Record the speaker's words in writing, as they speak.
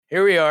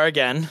Here we are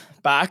again,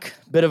 back.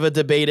 Bit of a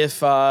debate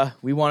if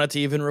we wanted to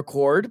even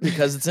record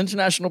because it's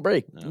international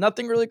break. Yeah.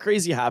 Nothing really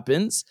crazy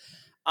happens.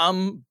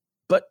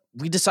 But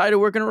we decided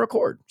we're going to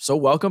record. So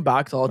welcome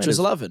back to Ultras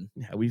 11.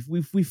 Yeah, we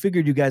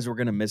figured you guys were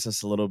gonna miss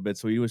us a little bit,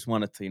 so we just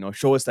wanted to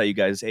show us that you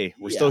guys, hey,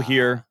 we're still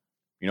here.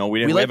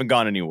 We haven't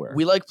gone anywhere.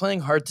 We like playing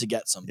hard to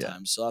get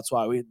sometimes, so that's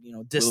why we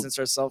distance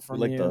ourselves from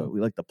you.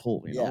 We like the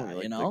pull. We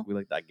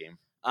like that game.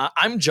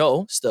 I'm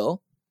Joe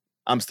still.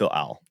 I'm still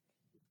Al.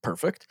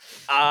 Perfect.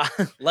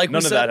 None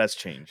of that has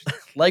changed.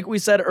 Like we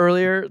said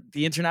earlier,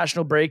 the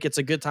international break, it's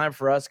a good time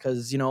for us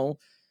because,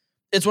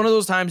 it's one of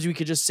those times we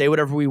could just say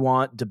whatever we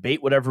want,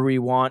 debate whatever we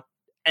want.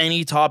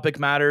 Any topic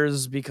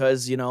matters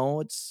because,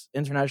 it's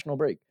international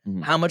break.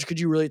 Mhm. How much could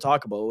you really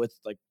talk about with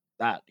like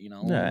that,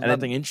 and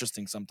nothing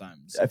interesting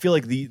sometimes. I feel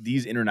like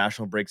these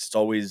international breaks, it's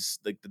always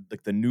like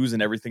the news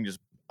and everything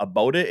just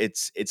about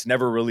it. It's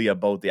never really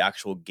about the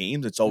actual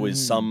games. It's always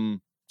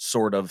some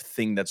sort of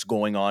thing that's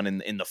going on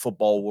in the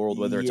football world,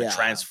 whether it's a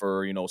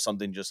transfer,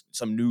 something, just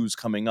some news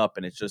coming up.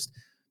 And it's just,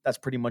 that's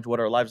pretty much what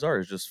our lives are,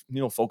 is just,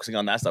 focusing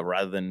on that stuff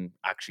rather than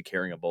actually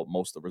caring about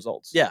most of the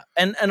results. Yeah.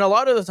 And a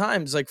lot of the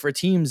times, like for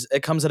teams,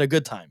 it comes at a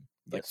good time.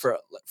 Like for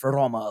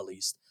Roma, at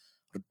least.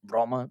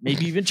 Roma,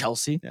 maybe even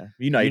Chelsea. Yeah.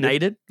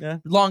 United. Yeah.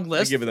 Long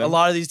list. give it A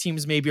lot of these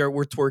teams maybe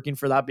we're twerking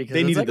for that because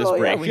they needed this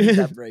break. Yeah, we need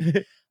that break.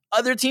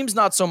 Other teams,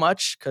 not so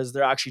much because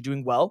they're actually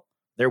doing well.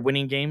 They're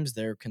winning games.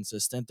 They're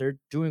consistent. They're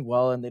doing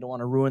well, and they don't want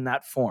to ruin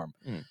that form.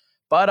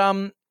 But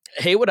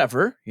hey,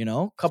 whatever.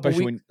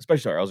 Especially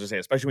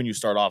when you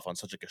start off on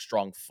such like a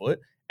strong foot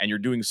and you're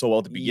doing so well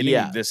at the beginning.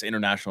 Yeah. This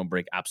international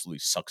break absolutely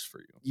sucks for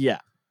you. Yeah.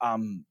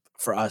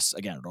 For us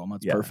again, Roma,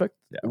 it's perfect.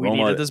 Yeah. We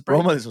needed this break.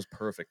 Roma, this was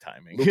perfect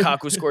timing.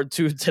 Lukaku scored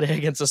 2 today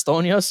against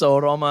Estonia, so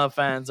Roma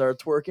fans are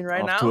twerking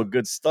right now. Off to a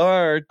good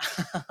start.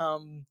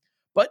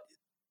 But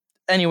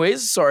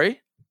anyways,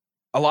 sorry.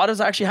 A lot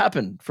has actually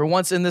happened for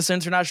once in this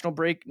international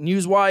break.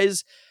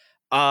 News-wise,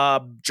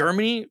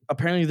 Germany,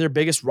 apparently their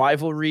biggest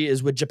rivalry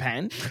is with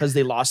Japan because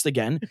they lost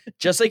again.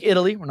 Just like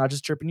Italy. We're not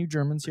just tripping you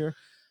Germans here.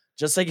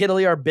 Just like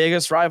Italy, our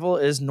biggest rival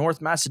is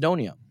North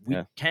Macedonia.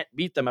 We can't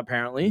beat them,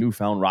 apparently.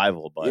 Newfound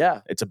rival,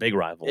 but it's a big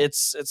rival.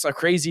 It's a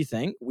crazy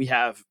thing. We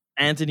have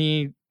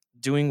Anthony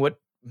doing what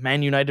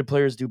Man United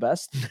players do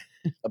best,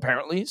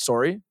 apparently.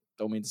 Sorry.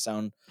 Don't mean to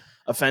sound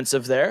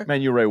offensive there.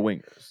 Man, you right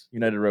wingers.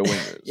 United right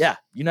wingers. Yeah.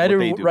 United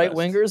right best.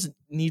 wingers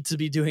need to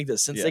be doing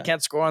this. Since they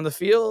can't score on the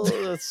field,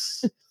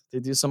 they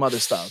do some other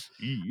stuff.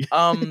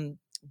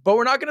 But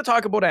we're not going to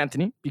talk about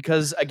Anthony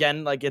because,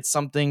 again, like it's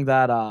something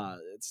that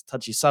it's a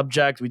touchy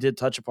subject. We did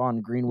touch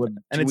upon Greenwood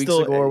two weeks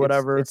ago or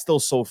whatever. It's still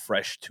so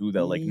fresh, too,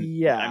 that,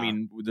 I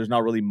mean, there's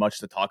not really much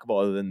to talk about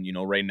other than,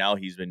 right now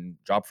he's been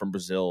dropped from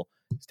Brazil.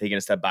 He's taking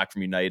a step back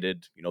from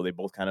United. They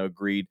both kind of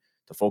agreed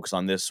to focus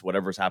on this,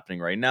 whatever's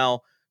happening right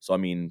now. So, I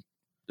mean,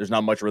 there's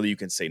not much really you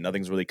can say.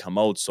 Nothing's really come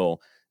out.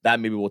 So that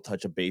maybe we'll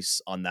touch a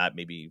base on that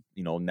maybe,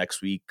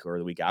 next week or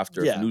the week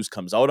after if news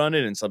comes out on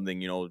it and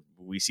something,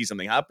 we see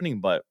something happening.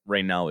 But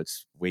right now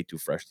it's way too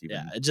fresh to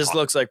even it just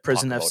looks like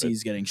Prison FC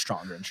is getting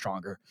stronger and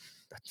stronger.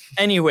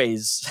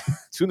 Anyways.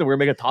 Soon we're going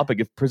to make a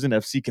topic if Prison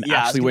FC can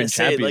actually win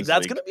Champions League.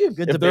 That's going to be a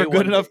good if debate. They're a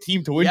good enough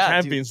team to win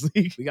Champions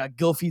League. We got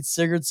Gylfi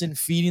Sigurdsson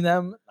feeding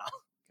them. No,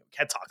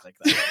 can't talk like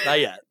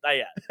that. Not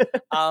yet.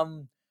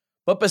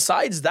 But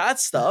besides that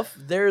stuff,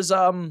 there's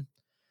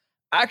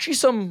actually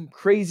some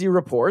crazy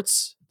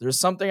reports. There's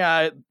something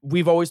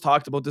we've always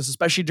talked about this,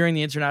 especially during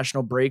the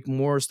international break.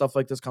 More stuff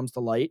like this comes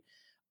to light.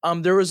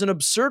 There was an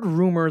absurd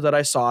rumor that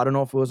I saw. I don't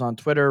know if it was on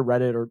Twitter,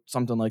 Reddit, or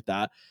something like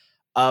that,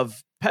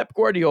 of Pep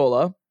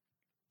Guardiola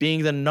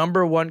being the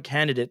number one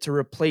candidate to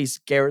replace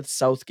Gareth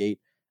Southgate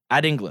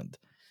at England.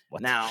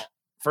 What? Now,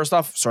 first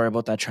off, sorry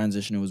about that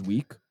transition. It was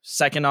weak.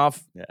 Second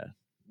off,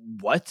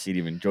 what? Joe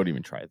didn't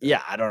even try that.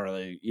 Yeah, I don't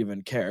really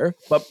even care.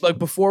 But like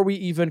before we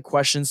even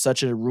question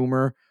such a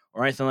rumor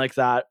or anything like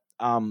that,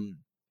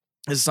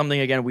 this is something,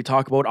 again, we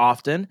talk about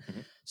often.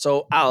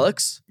 So,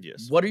 Alex,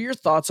 what are your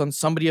thoughts on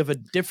somebody of a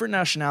different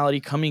nationality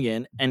coming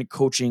in and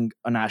coaching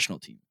a national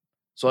team?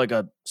 So, like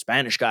a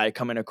Spanish guy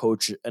coming to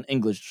coach an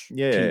English team,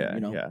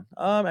 Yeah.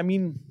 I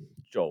mean,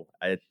 Joe,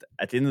 at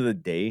the end of the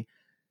day,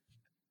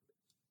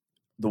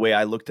 the way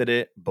I looked at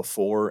it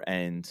before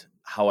and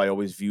how I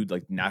always viewed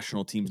like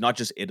national teams, not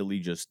just Italy,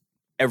 just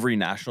every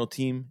national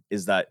team,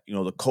 is that,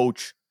 the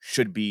coach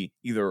should be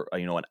either,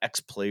 an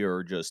ex-player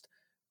or just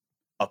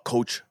a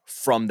coach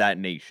from that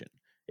nation.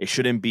 It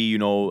shouldn't be,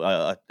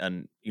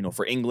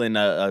 for England,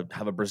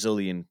 have a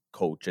Brazilian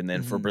coach, and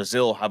then for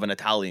Brazil, have an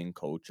Italian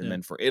coach, and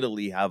then for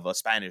Italy, have a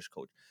Spanish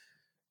coach.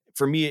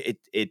 For me,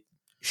 it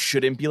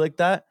shouldn't be like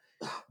that.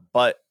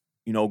 But,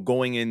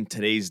 going in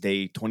today's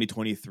day,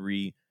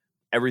 2023,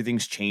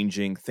 everything's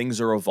changing, things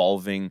are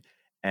evolving,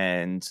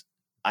 and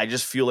I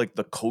just feel like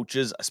the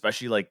coaches,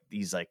 especially like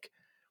these like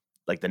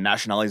the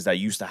nationalities that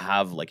used to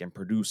have and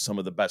produce some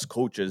of the best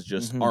coaches,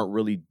 just aren't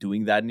really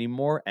doing that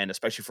anymore. And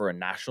especially for a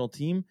national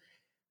team,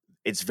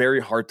 it's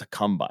very hard to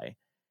come by.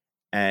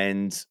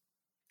 And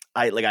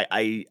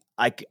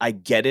I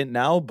get it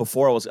now.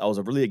 Before I was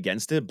really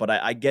against it, but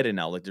I get it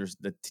now. Like there's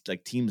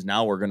like teams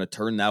now are gonna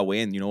turn that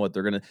way, and you know what,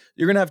 you're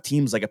gonna have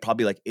teams like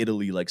probably like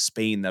Italy, like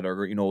Spain, that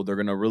are, they're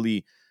gonna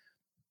really,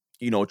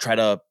 try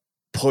to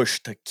push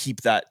to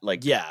keep that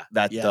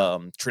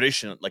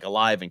tradition like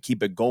alive and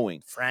keep it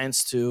going.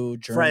 France too,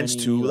 France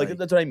Germany, too, like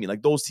that's what I mean.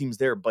 Like those teams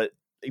there, but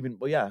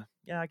yeah,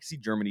 I can see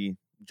Germany.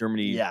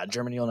 Yeah,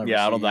 Germany will never.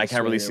 Yeah, see I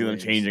can't really see them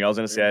changing. I was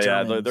gonna say,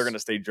 they're gonna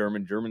stay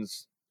German.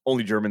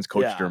 Only Germans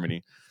coach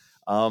Germany.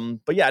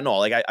 But yeah, no,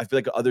 like I feel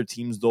like other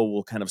teams though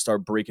will kind of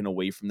start breaking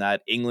away from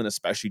that. England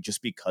especially,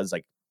 just because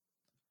like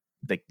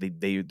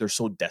they're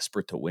so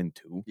desperate to win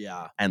too.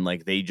 Yeah. And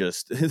like they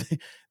just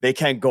they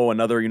can't go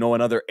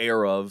another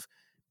era of,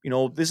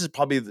 this is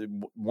probably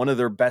one of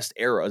their best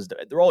eras.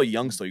 They're all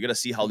young still. You got to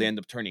see how they end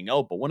up turning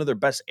out, but one of their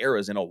best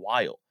eras in a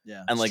while.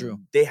 Yeah. And like true.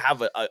 they have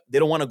they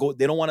don't want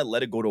to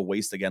let it go to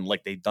waste again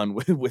like they've done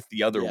with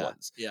the other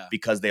ones. Yeah.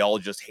 Because they all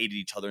just hated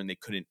each other and they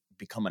couldn't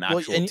become an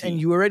actual team.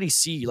 And you already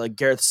see like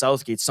Gareth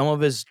Southgate, some of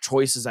his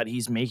choices that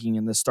he's making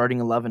in the starting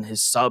 11,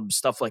 his subs,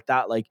 stuff like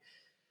that. Like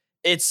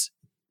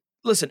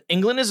listen,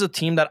 England is a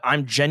team that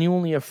I'm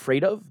genuinely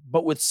afraid of,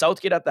 but with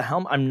Southgate at the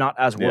helm, I'm not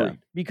as worried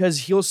because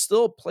he'll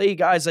still play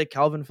guys like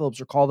Calvin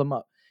Phillips or call them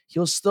up.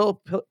 He'll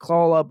still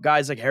call up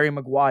guys like Harry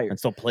Maguire and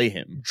still play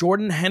him.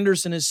 Jordan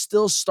Henderson is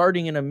still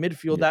starting in a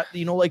midfield that,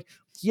 like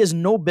he has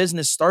no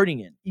business starting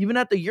in. Even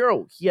at the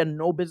Euro, he had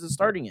no business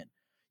starting in.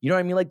 You know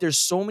what I mean? Like there's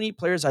so many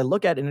players I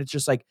look at and it's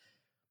just like,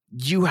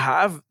 you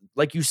have,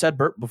 like you said,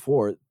 Bert,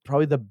 before,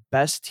 probably the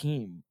best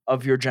team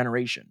of your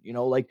generation.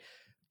 Like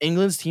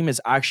England's team is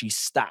actually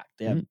stacked.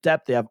 They have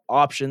depth, they have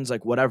options,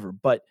 like whatever.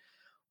 But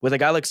with a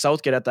guy like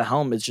Southgate at the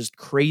helm, it's just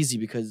crazy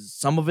because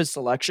some of his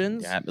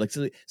selections,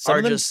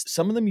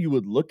 some of them you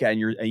would look at and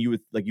you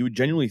would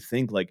genuinely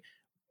think like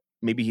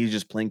maybe he's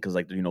just playing because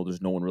like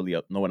there's no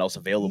one else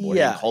available.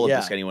 Yeah, call up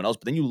this guy, anyone else.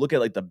 But then you look at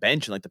like the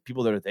bench and like the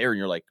people that are there, and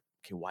you're like,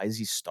 okay, why is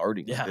he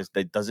starting? Yeah. Like,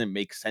 that doesn't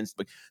make sense.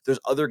 Like there's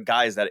other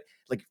guys that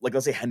like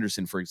let's say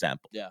Henderson, for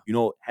example. Yeah.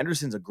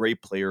 Henderson's a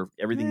great player.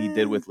 Everything he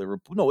did with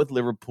Liverpool. No, with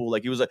Liverpool,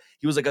 like he was like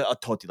a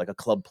Totti, like a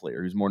club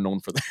player. He's more known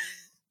for that.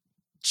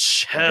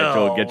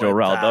 Get Joe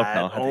riled up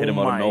now. I hit him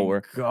out of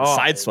nowhere.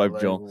 Sideswipe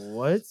Joe.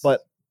 What?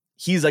 But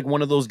he's like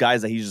one of those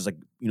guys that he's just like,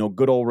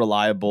 good old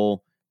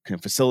reliable, can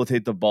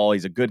facilitate the ball.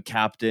 He's a good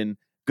captain,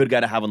 good guy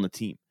to have on the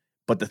team.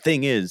 But the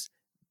thing is,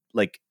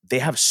 like they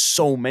have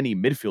so many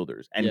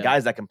midfielders and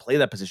guys that can play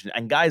that position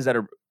and guys that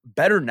are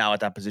better now at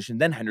that position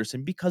than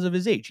Henderson because of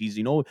his age. He's,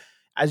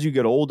 as you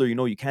get older,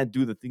 you can't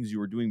do the things you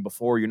were doing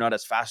before. You're not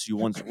as fast as you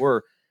once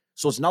were.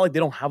 So it's not like they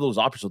don't have those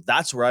options. So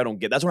that's where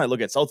that's when I look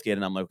at Southgate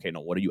and I'm like, okay,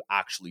 no, what are you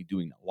actually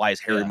doing now? Why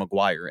is Harry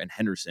Maguire and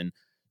Henderson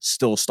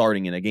still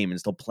starting in a game and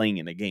still playing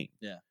in a game?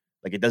 Yeah.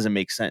 Like it doesn't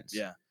make sense.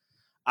 Yeah.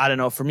 I don't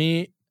know. For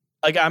me,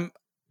 like I'm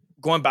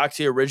going back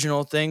to the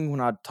original thing. We're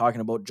not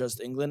talking about just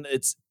England.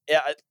 It's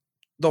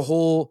the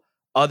whole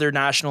other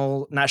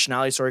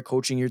nationality,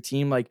 coaching your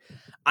team. Like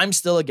I'm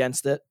still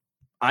against it.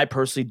 I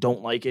personally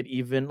don't like it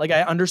even. Like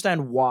I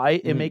understand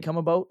why it may come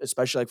about,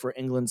 especially like for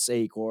England's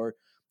sake or,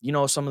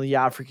 some of the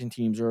African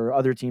teams or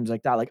other teams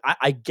like that. Like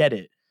I get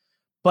it.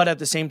 But at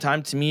the same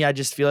time, to me, I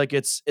just feel like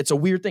it's a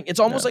weird thing.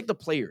 It's almost like the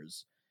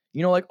players,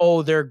 like,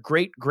 oh, their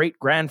great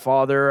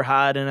grandfather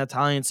had an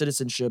Italian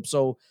citizenship,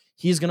 so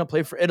he's going to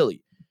play for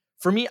Italy.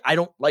 For me, I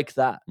don't like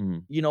that.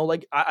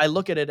 Like I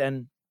look at it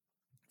and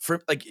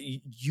for like,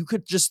 you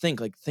could just think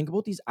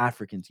about these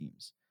African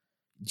teams.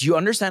 Do you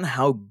understand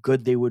how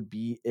good they would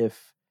be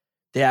if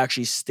they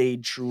actually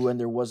stayed true and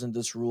there wasn't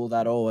this rule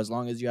that, as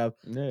long as you have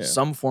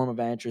some form of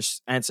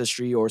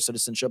ancestry or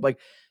citizenship? Like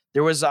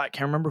there was, I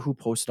can't remember who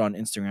posted on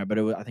Instagram, but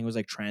I think it was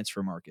like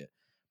Transfer Market.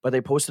 But they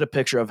posted a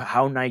picture of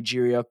how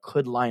Nigeria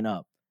could line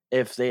up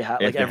if they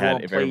had like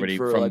everyone played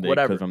for like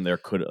whatever from there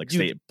could like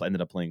stay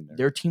ended up playing there.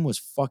 Their team was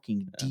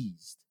fucking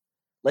deezed.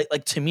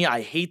 Like to me,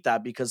 I hate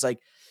that because like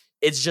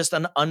it's just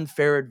an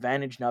unfair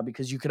advantage now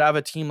because you could have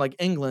a team like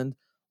England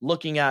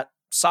looking at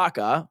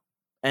Saka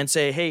and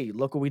say, hey,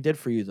 look what we did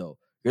for you though.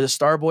 You're the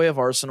star boy of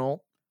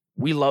Arsenal.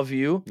 We love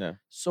you. Yeah.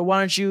 So why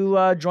don't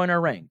you join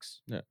our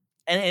ranks? Yeah.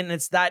 And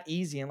it's that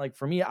easy. And like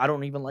for me, I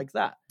don't even like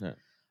that. Yeah.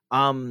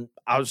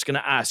 I was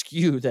gonna ask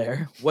you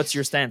there, what's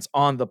your stance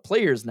on the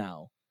players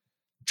now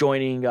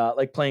joining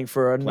playing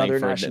for another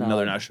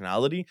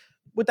nationality?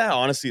 With that,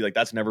 honestly, like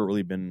that's never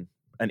really been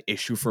an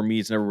issue for me.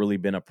 It's never really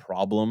been a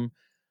problem.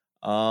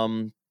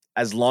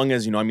 As long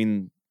as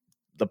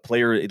the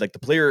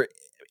player,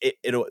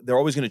 they're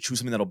always going to choose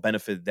something that'll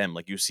benefit them.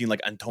 Like you've seen,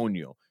 like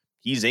Antonio,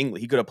 he's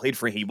English. He could have played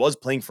for. He was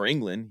playing for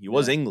England. He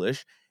was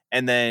English,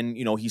 and then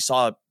he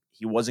saw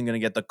he wasn't going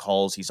to get the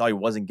calls. He saw he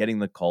wasn't getting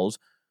the calls,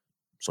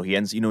 so he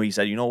ends. He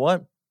said, you know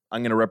what,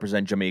 I'm going to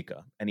represent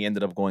Jamaica, and he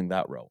ended up going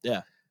that route.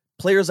 Yeah,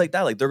 players like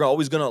that, like they're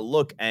always going to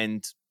look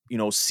and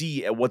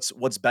see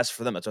what's best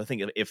for them. That's what I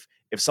think. If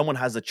someone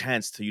has a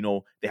chance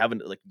to, they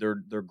haven't like their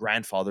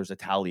grandfather's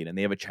Italian and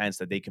they have a chance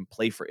that they can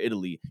play for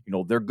Italy,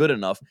 they're good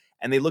enough,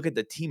 and they look at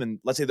the team and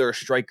let's say they're a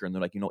striker and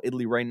they're like,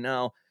 Italy right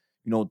now,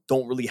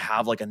 don't really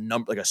have like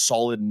a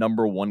solid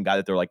number one guy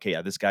that they're like, hey,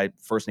 yeah, this guy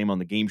first name on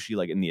the game sheet,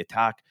 like in the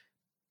attack,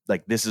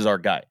 like this is our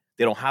guy.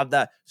 They don't have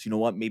that. So you know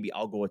what? Maybe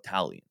I'll go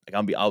Italian. Like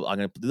I'm going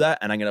to do that,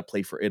 and I'm going to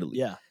play for Italy.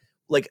 Yeah.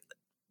 Like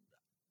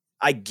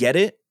I get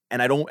it,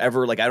 and I don't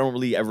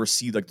really ever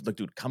see like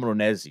dude,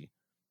 Camoranesi.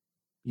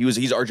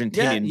 He's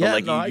Argentinian,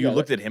 but like you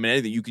looked at him and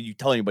anything, you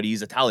tell anybody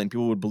he's Italian,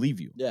 people would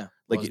believe you. Yeah.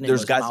 Like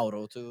there's guys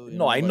Mauro too.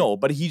 I know,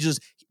 but he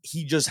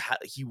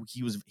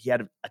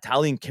had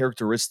Italian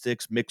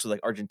characteristics mixed with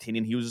like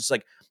Argentinian. He was just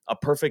like a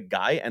perfect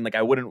guy, and like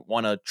I wouldn't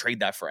want to trade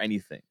that for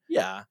anything.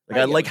 Yeah. Like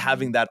I like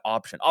having that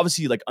option.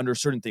 Obviously, like under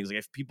certain things, like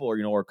if people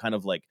are kind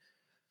of like,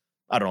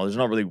 I don't know, there's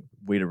not really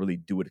way to really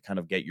do it to kind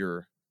of get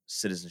your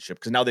citizenship,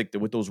 because now with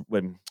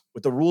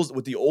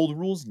the old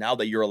rules, now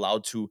that you're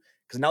allowed to,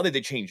 because now that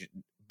they changed it.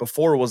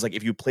 Before it was like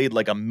if you played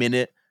like a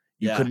minute,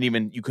 you couldn't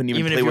even play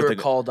if you with were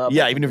called up.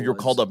 Yeah, even if you were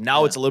called up.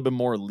 Now it's a little bit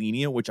more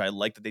lenient, which I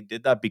like that they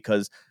did that,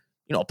 because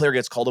a player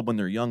gets called up when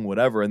they're young,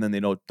 whatever, and then they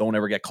don't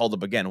ever get called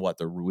up again.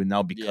 They're ruined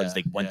now because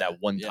they went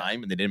that one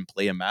time and they didn't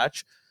play a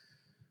match.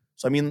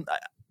 So I mean,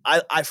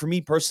 I for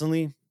me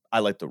personally,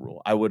 I like the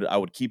rule. I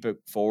would keep it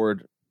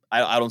forward.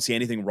 I don't see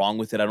anything wrong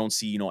with it. I don't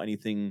see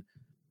anything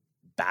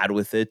bad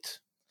with it.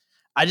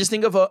 I just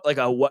think of a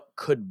what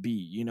could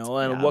be,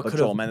 and what could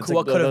have been.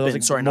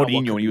 Like Sorry,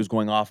 Mourinho when he was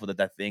going off with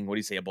that thing. What do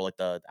you say about like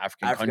the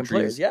African countries?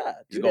 Players, yeah.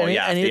 He's going,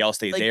 if they all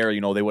stayed there,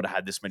 they would have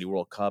had this many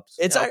World Cups.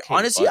 It's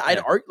honestly,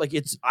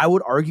 I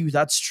would argue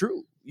that's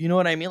true. You know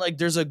what I mean? Like,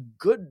 there's a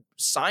good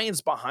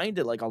science behind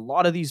it. Like a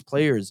lot of these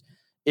players,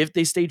 if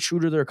they stay true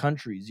to their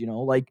countries,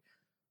 like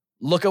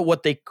look at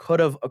what they could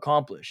have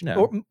accomplished. Yeah.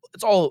 Or,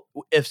 it's all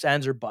ifs,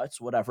 ands, or buts,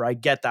 whatever. I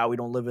get that we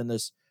don't live in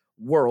this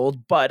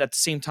world, but at the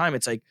same time,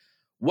 it's like,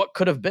 what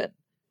could have been?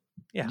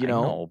 Yeah, I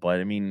know,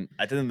 but I mean,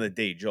 at the end of the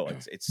day, Joe,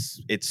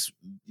 it's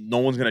no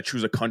one's gonna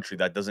choose a country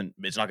that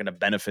it's not gonna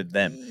benefit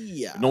them.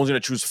 Yeah, no one's gonna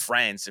choose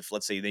France if,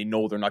 let's say, they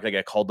know they're not gonna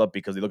get called up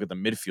because they look at the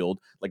midfield,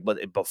 like, but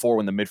before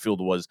when the midfield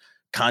was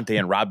Kante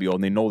and Rabiot,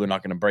 and they know they're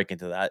not gonna break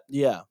into that.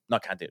 Yeah,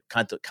 not Kante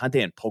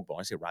and Pogba.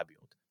 I say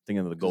Rabiot.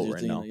 Thinking of the goal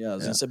right now. Yeah, I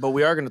was gonna say, but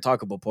we are gonna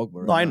talk about Pogba.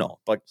 Right no, I know,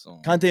 but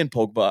Kante and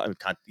Pogba.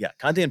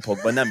 Kante and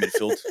Pogba in that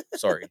midfield.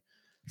 Sorry,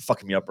 you're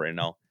fucking me up right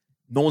now.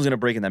 No one's going to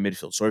break in that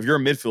midfield. So if you're a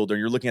midfielder and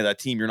you're looking at that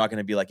team, you're not going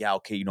to be like, yeah,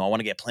 okay, I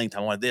want to get playing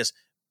time, I want this,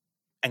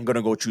 and going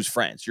to go choose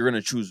France. You're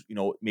going to choose,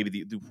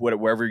 maybe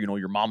wherever,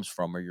 your mom's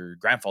from or your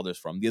grandfather's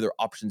from, the other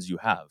options you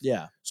have.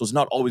 Yeah. So it's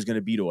not always going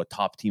to be to a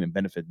top team and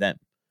benefit them.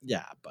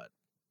 Yeah, but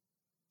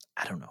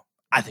I don't know.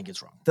 I think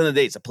it's wrong. At the end of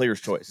the day, it's a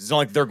player's choice. It's not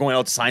like they're going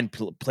out to sign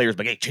players,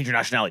 but hey, change your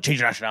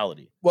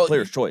nationality. Well,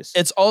 player's choice.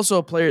 It's also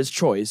a player's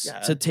choice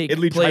to take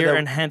player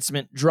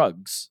enhancement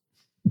drugs.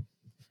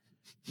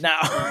 Now...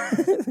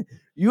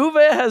 Juve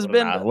has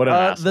been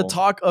the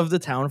talk of the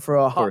town for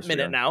a hot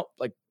minute now.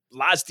 Like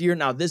last year,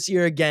 now this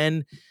year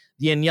again.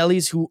 The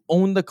Agnellis, who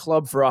owned the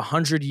club for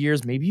 100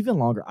 years, maybe even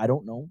longer. I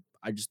don't know.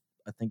 I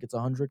think it's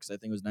 100 because I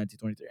think it was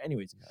 1923.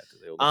 Anyways,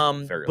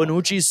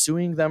 Bonucci's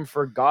suing them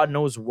for God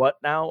knows what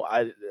now.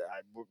 I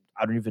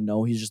don't even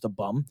know. He's just a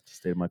bum.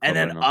 And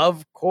then,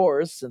 of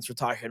course, since we're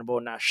talking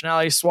about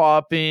nationality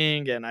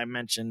swapping and I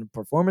mentioned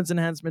performance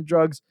enhancement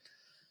drugs,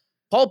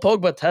 Paul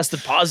Pogba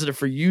tested positive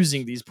for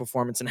using these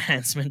performance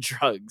enhancement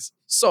drugs.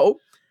 So,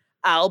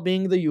 Al,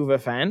 being the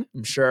Juve fan,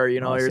 I'm sure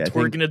you're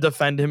twerking to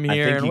defend him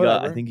here.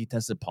 I think he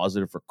tested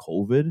positive for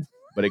COVID,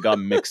 but it got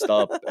mixed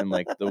up and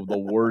like the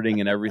wording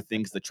and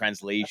everything, the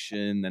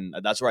translation, and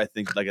that's where I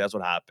think like that's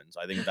what happens.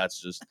 I think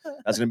that's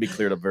going to be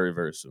cleared up very,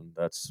 very soon.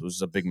 It was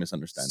just a big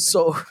misunderstanding.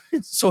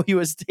 So he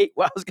was taking.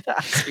 Well, I was going to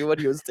ask you what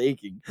he was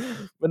taking,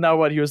 but now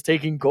what he was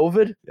taking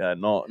COVID? Yeah,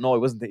 no, it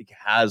wasn't. He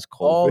has COVID.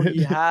 Oh,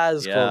 he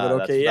has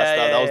COVID. Okay,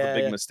 that was the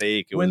big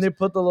mistake. When they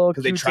put the little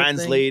because they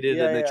translated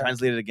and they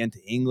translated again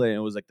to English. And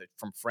it was like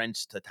from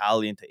French to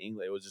Italian to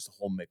English. It was just a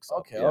whole mix.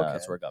 Okay,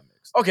 that's where it got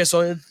mixed. Okay,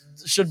 so it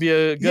should be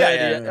a good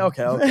idea. Yeah.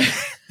 Okay.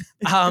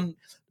 But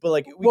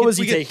like, what was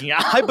he taking?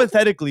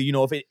 Hypothetically,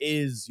 if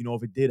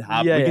it did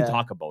happen, we can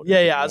talk about it.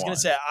 Yeah. I was gonna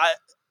say,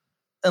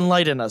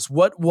 enlighten us.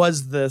 What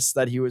was this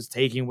that he was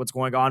taking? What's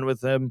going on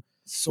with him?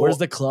 So, where's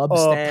the club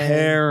stand?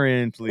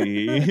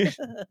 Apparently,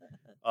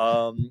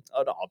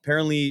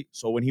 apparently.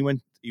 So when he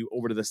went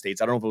over to the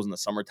States, I don't know if it was in the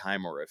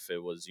summertime or if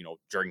it was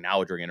during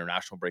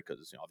international break,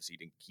 because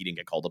obviously he didn't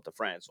get called up to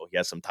France, so he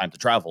has some time to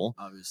travel.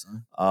 Obviously,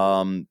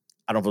 I don't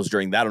know if it was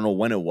during that. I don't know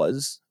when it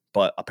was.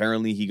 But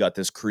apparently he got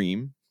this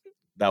cream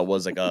that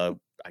was like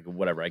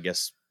whatever, I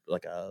guess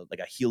like a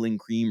healing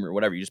cream or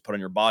whatever. You just put on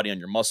your body, on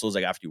your muscles,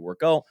 like after you work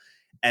out,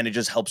 and it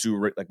just helps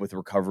you with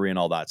recovery and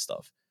all that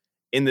stuff.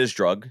 In this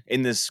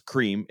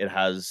cream, it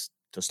has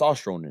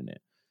testosterone in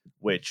it,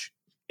 which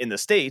in the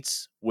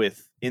States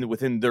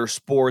within their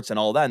sports and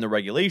all that and the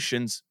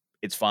regulations,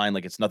 it's fine.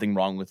 Like it's nothing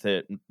wrong with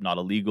it, not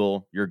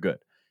illegal. You're good.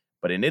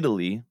 But in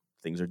Italy,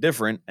 things are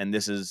different, and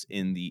this is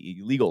in the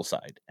illegal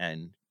side,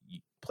 and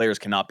players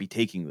cannot be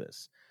taking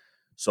this.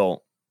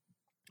 So,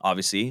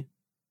 obviously,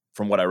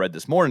 from what I read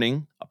this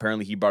morning,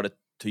 apparently he brought it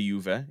to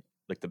Juve,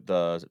 like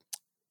the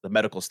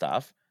medical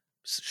staff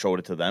showed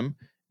it to them.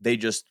 They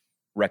just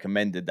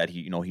recommended that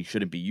he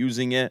shouldn't be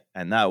using it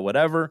and that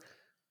whatever.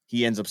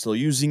 He ends up still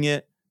using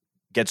it,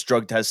 gets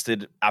drug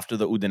tested after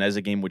the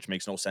Udinese game, which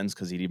makes no sense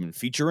because he'd even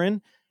feature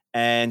in,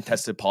 and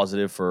tested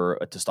positive for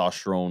a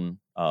testosterone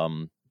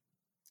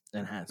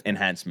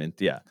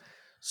enhancement. Yeah.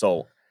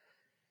 So,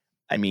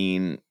 I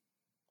mean,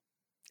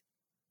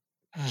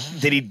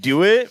 did he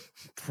do it?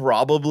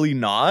 Probably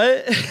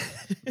not.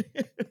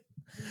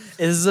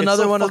 This is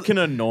another one fucking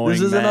annoying.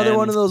 This is another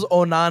one of those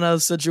Onana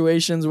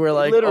situations where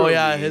like, Literally. oh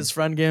yeah, his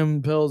friend gave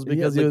him pills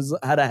because he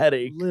had a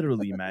headache.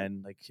 Literally,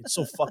 man. Like, it's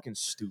so fucking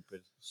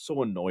stupid.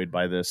 So annoyed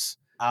by this.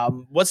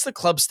 What's the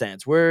club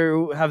stance?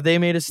 Where have they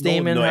made a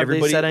statement? No, have they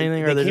said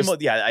anything? They came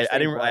out. Yeah,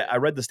 I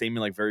read the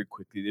statement like very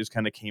quickly. They just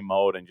kind of came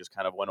out and just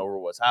kind of went over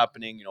what's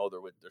happening.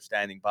 They're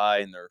standing by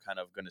and they're kind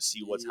of going to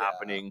see what's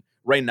happening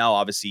right now.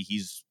 Obviously,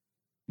 he's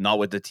not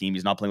with the team.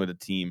 He's not playing with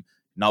the team.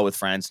 Not with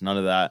France. None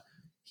of that.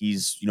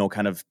 He's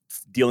kind of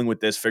dealing with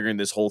this, figuring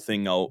this whole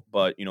thing out.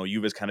 But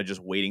Juve is kind of just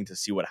waiting to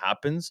see what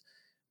happens.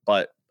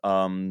 But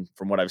from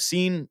what I've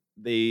seen,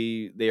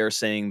 they are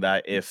saying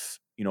that if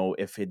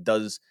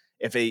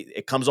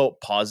it comes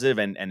out positive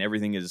and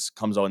everything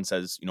comes out and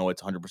says,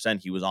 it's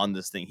 100%, he was on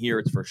this thing here,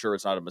 it's for sure,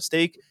 it's not a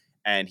mistake,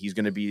 and he's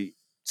going to be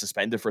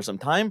suspended for some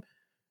time.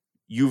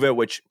 Juve,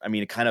 which, I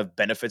mean, it kind of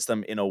benefits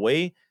them in a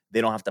way.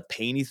 They don't have to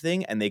pay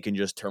anything, and they can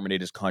just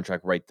terminate his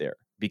contract right there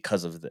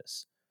because of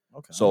this.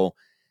 Okay. So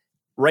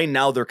right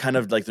now, they're kind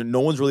of like,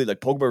 no one's really,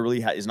 like, Pogba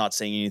really is not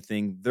saying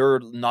anything. They're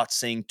not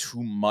saying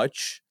too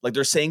much. Like,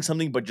 they're saying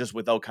something, but just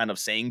without kind of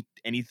saying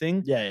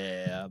anything.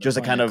 Yeah. Just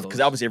to kind of, because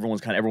obviously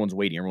everyone's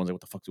waiting. Everyone's like,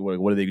 what the fuck?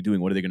 What are they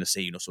doing? What are they going to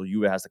say? So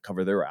Juve has to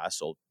cover their ass.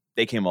 So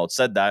they came out,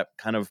 said that,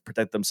 kind of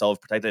protect themselves,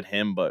 protected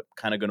him, but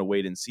kind of going to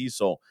wait and see.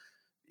 So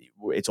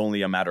it's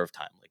only a matter of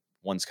time. Like,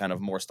 once kind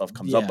of more stuff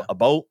comes up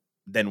about,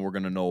 then we're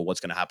going to know what's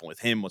going to happen with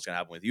him, what's going to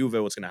happen with Juve,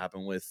 what's going to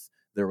happen with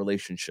their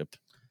relationship.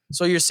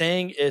 So you're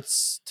saying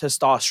it's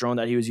testosterone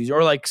that he was using,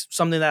 or like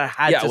something that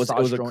had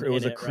testosterone. It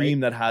was a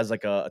cream that has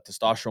like a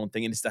testosterone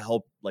thing, and it's to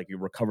help like you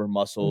recover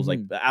muscles.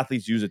 Like the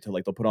athletes use it to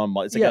like they'll put on.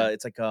 It's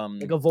like like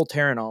a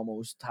Voltaren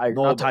almost.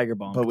 Not Tiger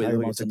Bomb. But wait,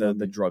 it's like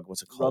the drug.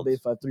 What's it called? Rub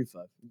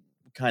 8535.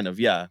 Kind of,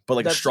 yeah, but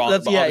like strong.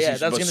 That's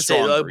gonna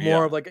say like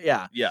more of like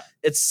yeah.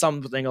 It's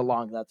something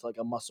along that's like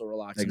a muscle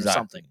relaxing or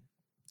something.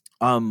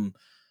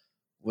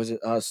 Was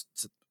it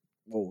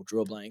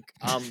drew a blank.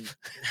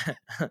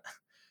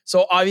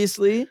 So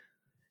obviously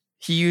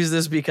he used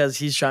this because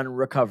he's trying to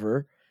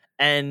recover.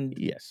 And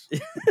yes,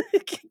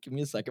 give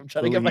me a second. I'm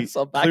trying to get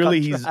myself back.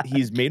 Clearly,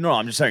 he's made. No,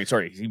 I'm just saying.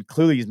 Sorry.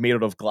 He's made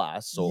out of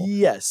glass. So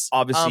yes,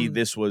 obviously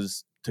this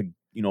was to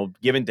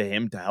given to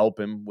him to help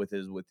him with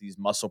these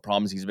muscle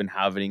problems he's been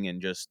having,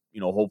 and just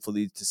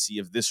hopefully to see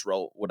if this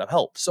route would have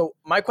helped. So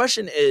my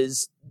question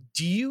is,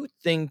 do you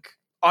think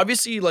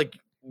obviously like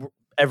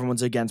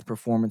everyone's against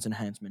performance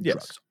enhancement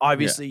drugs?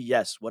 Obviously,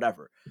 yes,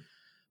 whatever.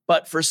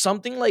 But for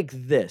something like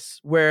this,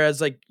 whereas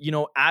like,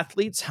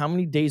 athletes, how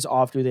many days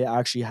off do they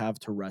actually have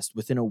to rest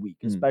within a week,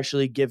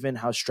 especially given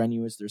how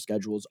strenuous their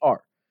schedules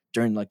are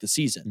during like the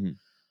season?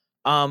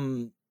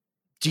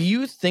 Do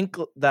you think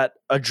that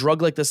a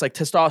drug like this, like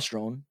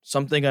testosterone,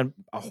 something a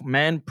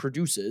man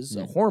produces,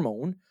 a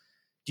hormone,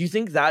 do you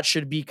think that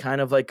should be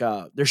kind of like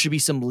there should be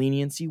some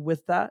leniency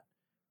with that?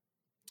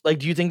 Like,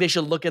 do you think they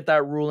should look at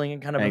that ruling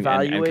and kind of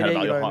evaluate it? You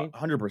know what I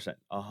mean?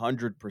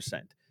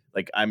 100%.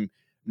 Like, I'm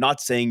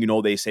not saying,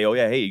 they say, oh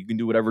yeah, hey, you can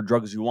do whatever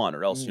drugs you want,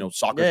 or else,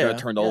 soccer's gonna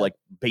turn to like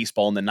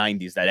baseball in the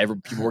 90s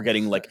that people were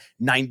getting like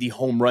 90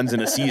 home runs in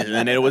a season,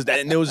 and it was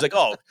like,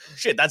 oh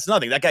shit, that's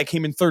nothing. That guy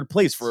came in third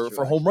place for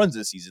home runs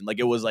this season. Like,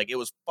 it was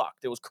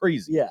fucked. It was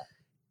crazy. Yeah.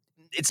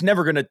 It's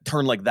never gonna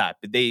turn like that.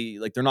 But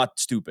they're not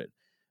stupid.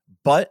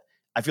 But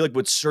I feel like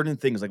with certain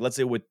things, like let's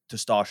say with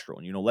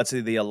testosterone, let's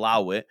say they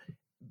allow it,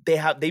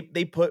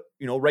 they put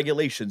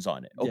regulations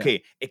on it.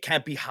 Okay, it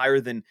can't be higher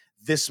than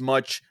this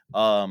much.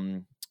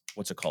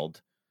 What's it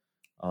called?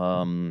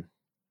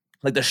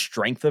 Like the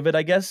strength of it,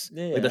 I guess.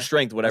 Yeah. Like the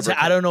strength, whatever.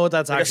 I don't know what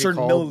that's like actually a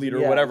certain called.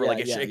 milliliter or whatever.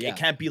 It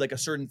can't be like a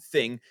certain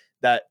thing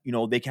that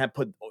they can't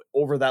put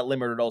over that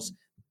limit, or else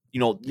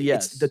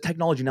it's the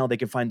technology now. They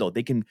can find out.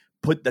 They can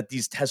put that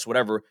these tests,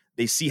 whatever,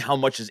 they see how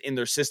much is in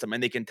their system,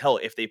 and they can tell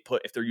if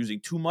they're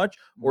using too much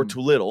or too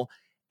little,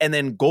 and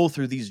then go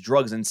through these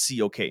drugs and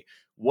see, okay,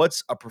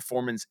 what's a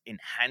performance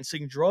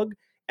enhancing drug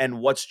and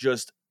what's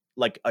just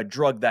like a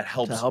drug that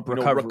helps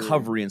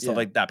recovery and stuff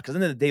like that. Because at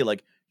the end of the day,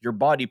 like, your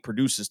body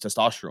produces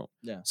testosterone.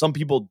 Yeah. Some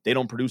people, they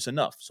don't produce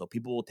enough. So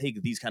people will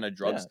take these kind of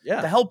drugs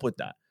to help with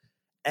that.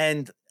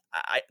 And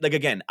I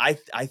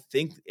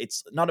think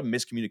it's not a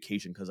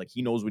miscommunication, because like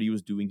he knows what he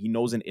was doing. He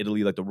knows in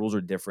Italy, like the rules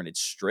are different.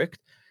 It's strict.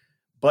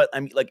 But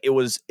I mean, like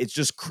it's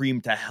just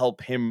cream to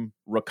help him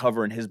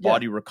recover and his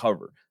body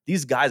recover.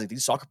 These guys, like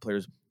these soccer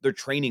players, they're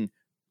training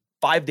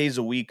 5 days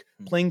a week,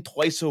 playing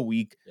twice a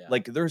week. Yeah.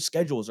 Like, their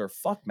schedules are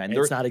fucked, man.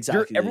 It's not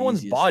exactly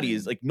everyone's body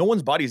is like, no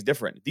one's body is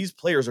different. These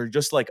players are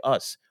just like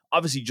us,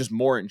 obviously just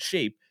more in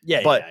shape.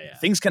 But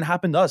things can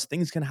happen to us.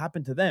 Things can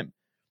happen to them,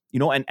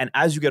 and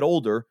as you get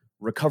older,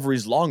 recovery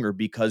is longer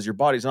because your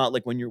body's not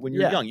like when you're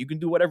young. You can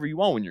do whatever you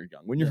want when you're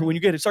young. When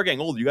you start getting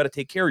older, you got to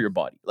take care of your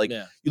body. Like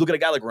you look at a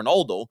guy like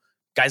Ronaldo,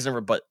 guys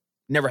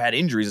never had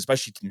injuries,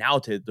 especially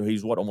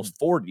he's almost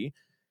 40.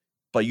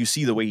 But you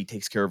see the way he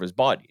takes care of his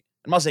body.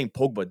 I'm not saying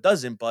Pogba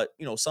doesn't, but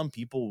some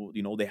people,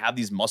 they have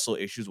these muscle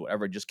issues,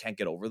 whatever, just can't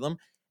get over them.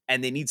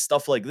 And they need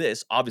stuff like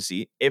this,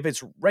 obviously, if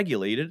it's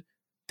regulated,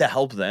 to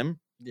help them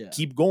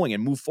keep going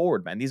and move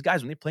forward, man. These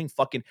guys, when they're playing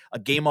fucking a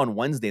game on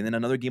Wednesday and then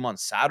another game on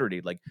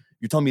Saturday, like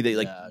you're telling me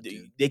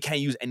they can't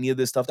use any of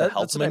this stuff to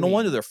help them. And no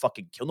wonder they're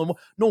fucking killed.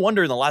 No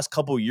wonder in the last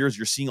couple of years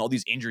you're seeing all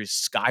these injuries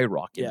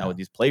skyrocket now with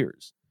these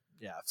players.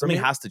 Yeah, something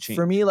has to change.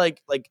 For me,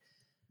 like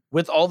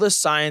with all the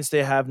science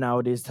they have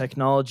nowadays,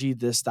 technology,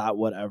 this, that,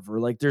 whatever,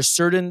 like there's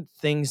certain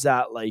things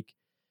that like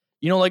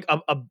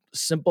a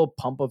simple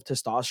pump of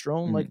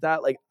testosterone like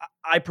that. Like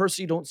I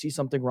personally don't see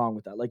something wrong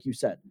with that, like you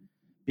said.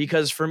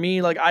 Because for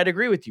me, like I'd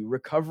agree with you,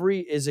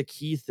 recovery is a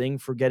key thing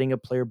for getting a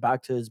player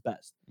back to his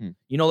best.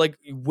 Like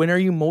when are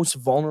you most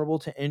vulnerable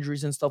to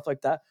injuries and stuff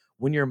like that?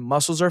 When your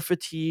muscles are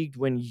fatigued,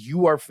 when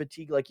you are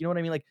fatigued, like, you know what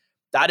I mean? Like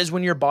that is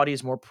when your body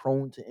is more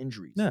prone to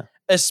injuries,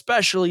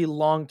 especially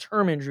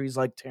long-term injuries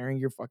like tearing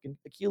your fucking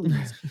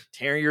Achilles,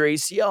 tearing your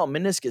ACL,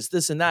 meniscus,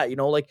 this and that,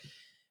 like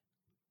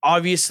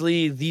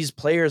obviously these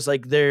players,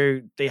 like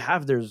they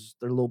have their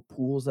little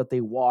pools that they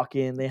walk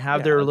in. They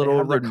have their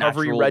little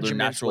recovery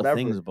regimens, whatever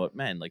things. But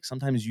man, like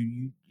sometimes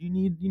you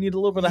need a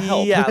little bit of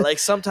help. Yeah, like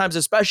sometimes,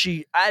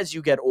 especially as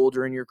you get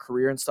older in your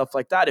career and stuff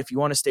like that, if you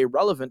want to stay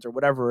relevant or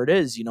whatever it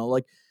is,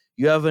 like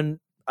you have an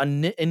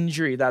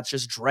injury that's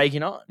just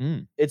dragging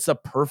on. It's a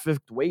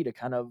perfect way to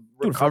kind of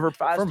recover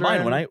faster. For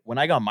mine, when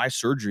I got my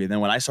surgery, and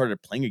then when I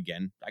started playing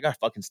again, I got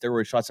fucking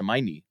steroid shots in my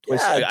knee.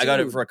 Twice. I got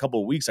it for a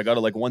couple of weeks. I got it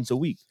like once a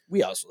week.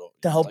 We also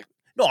to help. Like,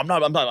 no, I'm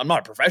not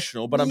a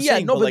professional, but I'm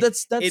saying, but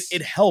that's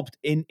it helped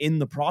in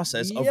the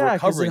process of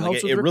recovering.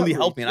 It really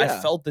helped me, and I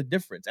felt the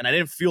difference. And I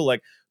didn't feel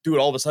like, dude,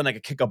 all of a sudden I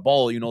could kick a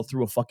ball,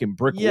 through a fucking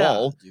brick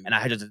wall, and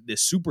I had just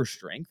this super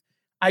strength.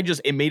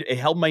 It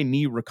helped my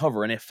knee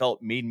recover, and it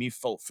made me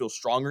feel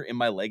stronger in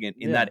my leg and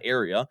in that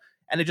area,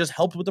 and it just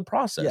helped with the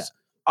process. Yeah.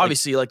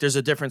 Obviously, like there's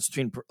a difference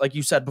between, like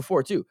you said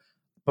before,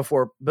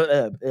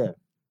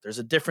 there's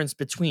a difference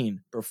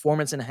between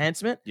performance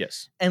enhancement,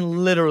 and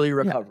literally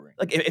recovering.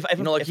 Like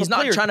if he's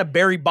not trying to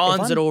Barry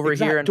Bonds it over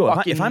here, and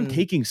if I'm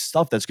taking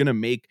stuff that's gonna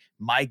make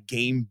my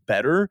game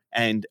better,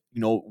 and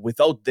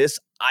without this,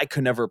 I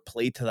could never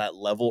play to that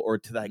level or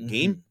to that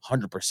game.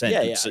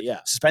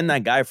 100%. Spend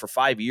that guy for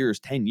 5 years,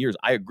 10 years.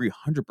 I agree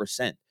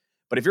 100%.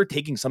 But if you're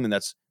taking something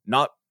that's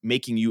not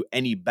making you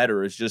any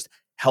better, it's just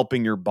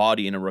helping your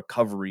body in a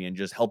recovery and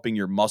just helping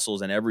your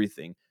muscles and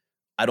everything,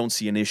 I don't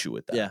see an issue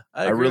with that. Yeah,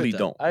 I really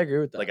don't. I agree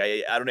with that. Like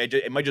I don't know.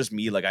 It might just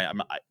me. Like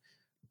I'm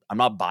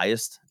not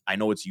biased. I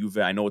know it's Juve.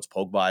 I know it's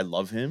Pogba. I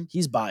love him.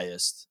 He's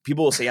biased.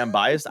 People will say I'm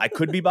biased. I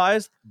could be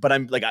biased, but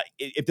I'm like,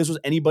 if this was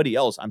anybody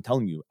else, I'm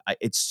telling you,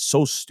 it's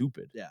so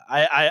stupid. Yeah,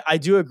 I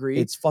do agree.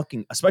 It's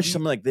fucking, especially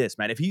something like this,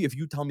 man. If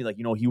you tell me like,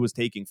 he was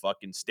taking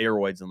fucking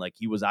steroids and like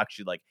he was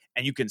actually like,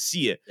 and you can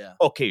see it. Yeah.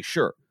 Okay,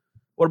 sure.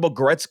 What about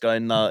Goretzka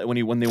and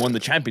when they won the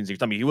Champions League?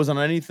 Tell me he wasn't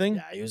on anything.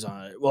 Yeah, he was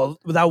on it. Well,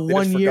 that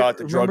one year.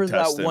 Remember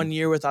that 1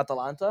 year with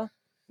Atalanta?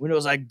 When it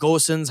was like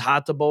Gosens,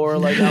 Hateboer,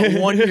 like that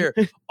 1 year,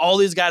 all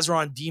these guys were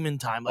on demon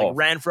time, like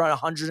ran for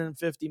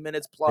 150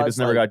 minutes plus. They just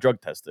never got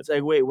drug tested. It's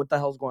like, wait, what the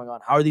hell's going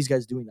on? How are these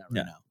guys doing that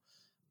right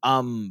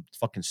now? It's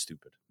fucking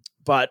stupid.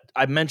 But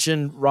I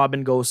mentioned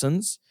Robin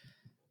Gosens.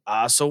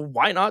 So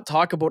why not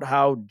talk about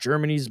how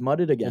Germany's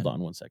mudded again? Hold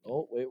on 1 second.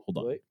 Oh, wait.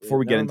 Hold on. Before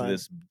we get into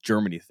this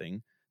Germany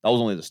thing, that was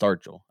only the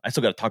start, Joel. I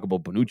still got to talk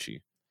about Bonucci.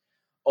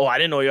 Oh, I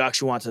didn't know you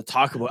actually wanted to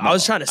talk about. No, I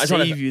was trying to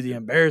save you the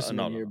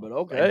embarrassment here, but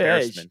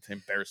okay.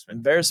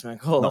 Embarrassment.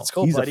 Cool. Let's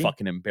go, he's buddy. A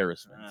fucking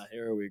embarrassment.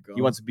 Here we go.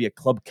 He wants to be a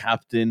club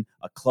captain,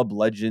 a club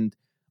legend.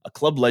 A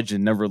club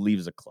legend never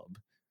leaves a club.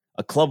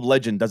 A club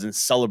legend doesn't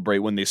celebrate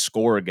when they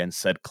score against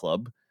said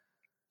club.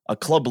 A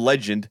club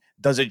legend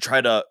doesn't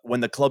try to, when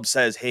the club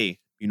says, hey,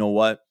 you know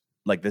what?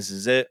 Like, this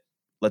is it.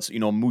 Let's,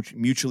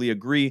 mutually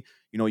agree.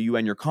 You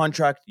end your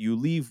contract, you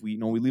leave. We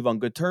leave on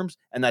good terms,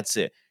 and that's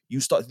it. You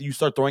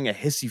start throwing a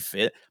hissy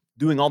fit,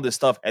 doing all this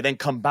stuff, and then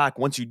come back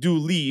once you do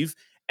leave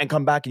and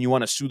come back and you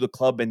want to sue the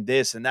club and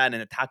this and that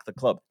and attack the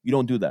club. You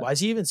don't do that. Why is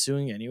he even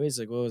suing anyways?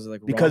 Like, what was it,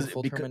 like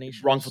wrongful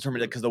termination? Wrongful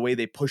termination, because the way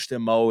they pushed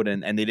him out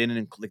and they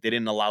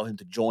didn't allow him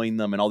to join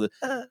them and all this.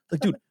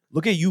 Like, dude,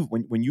 look at you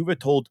when you were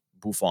told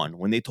Buffon,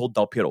 when they told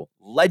Del Piero,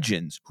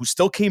 legends who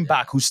still came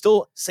back, who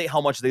still say how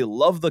much they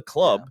love the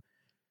club,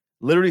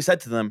 literally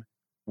said to them,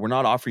 we're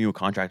not offering you a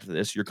contract for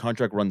this. Your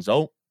contract runs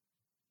out.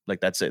 Like,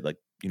 that's it. Like,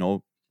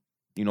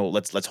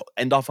 let's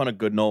end off on a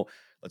good note.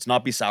 Let's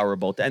not be sour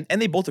about that.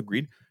 And they both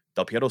agreed.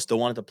 Del Piero still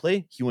wanted to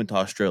play. He went to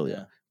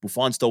Australia.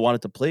 Buffon still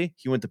wanted to play.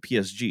 He went to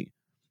PSG.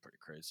 Pretty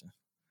crazy.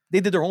 They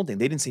did their own thing.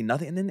 They didn't say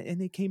nothing,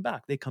 and they came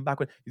back. They come back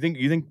with. You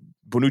think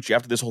Bonucci,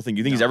 after this whole thing,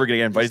 you think he's ever going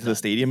to get invited to the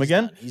stadium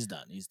again? He's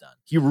done.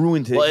 He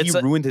ruined it.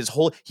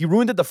 He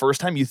ruined it the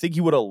first time. You think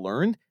he would have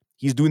learned?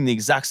 He's doing the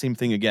exact same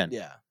thing again.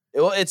 Yeah.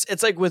 Well,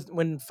 it's like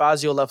when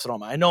Fazio left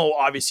Roma. I know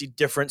obviously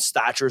different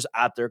statures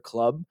at their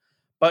club,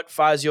 but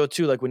Fazio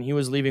too, like when he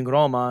was leaving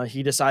Roma,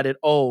 he decided,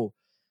 oh,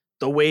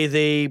 the way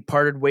they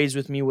parted ways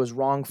with me was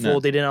wrongful. Yeah.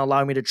 They didn't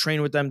allow me to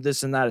train with them,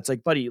 this and that. It's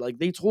like, buddy, like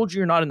they told you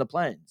you're not in the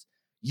plans.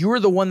 You were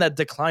the one that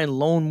declined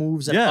loan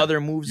moves and other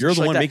moves. You're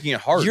the one like making it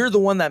hard. You're the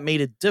one that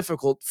made it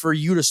difficult for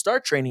you to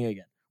start training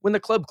again. When the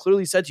club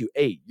clearly said to you,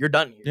 hey, you're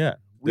done here.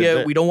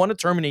 Yeah. We don't want to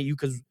terminate you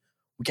because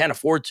we can't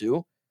afford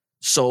to.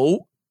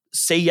 So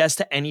say yes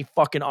to any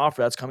fucking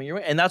offer that's coming your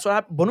way. And that's what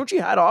happened.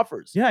 Bonucci had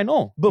offers. Yeah, I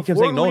know. Before he kept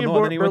saying no, Union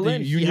and then he went to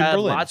Berlin, Union he had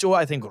Berlin. Lazio.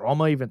 I think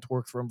Roma even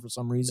worked for him for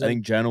some reason. I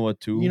think Genoa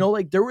too. You know,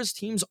 like there was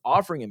teams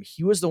offering him.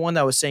 He was the one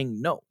that was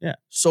saying no. Yeah.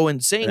 So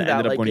in saying and that,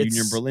 ended up like going to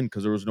Union Berlin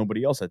because there was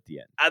nobody else at the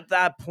end. At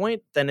that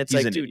point, then it's He's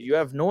like, an dude, idiot. you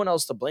have no one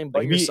else to blame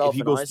but Like yourself. if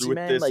he and goes honestly, through with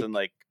man, this like, and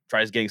like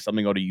tries getting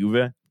something out of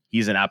Juve,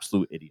 he's an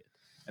absolute idiot.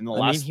 And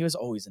I mean, he was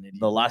always an idiot.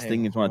 The last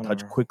thing I just want to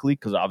touch quickly,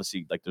 because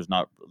obviously, like, there's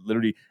not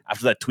literally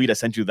after that tweet I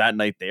sent you that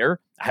night there,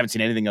 I haven't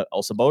seen anything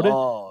else about it.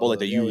 But like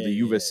the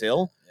Juve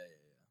sale,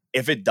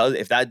 if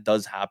that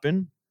does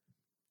happen,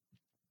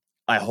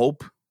 I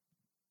hope.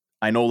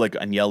 I know like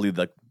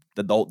Agnelli,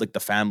 the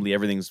family,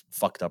 everything's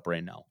fucked up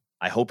right now.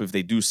 I hope if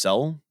they do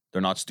sell,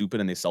 they're not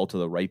stupid and they sell to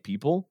the right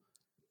people.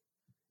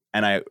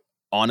 And I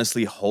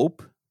honestly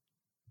hope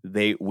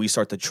we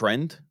start the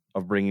trend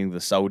of bringing the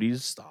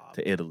Saudis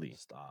to Italy.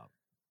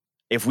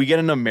 If we get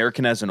an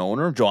American as an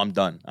owner, Joe, I'm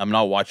done. I'm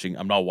not watching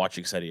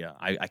Serie A.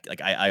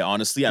 I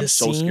honestly, I'm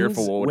so scared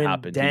for what would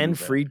happen. Dan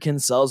Friedkin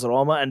sells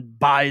Roma and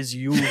buys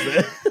Juve.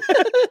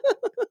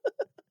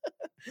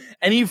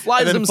 And he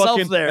flies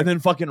himself there. And then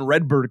fucking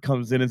Redbird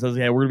comes in and says,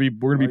 "Yeah, we're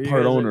gonna be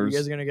part owners. You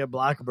guys are gonna get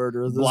Blackbird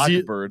or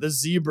Blackbird, the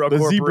Zebra the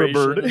Corporation. Zebra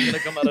Bird. Is gonna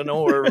come out of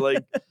nowhere."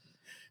 Like,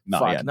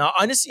 fuck. Now,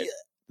 honestly,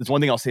 there's one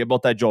thing I'll say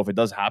about that, Joe. If it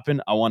does happen,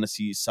 I want to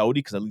see Saudi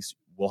because at least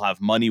we'll have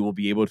money. We'll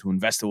be able to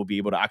invest it. We'll be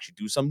able to actually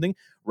do something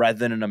rather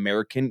than an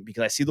American.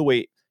 Because I see the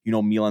way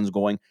Milan's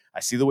going. I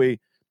see the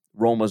way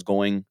Roma's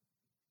going.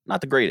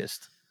 Not the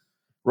greatest.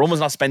 Roma's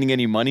not spending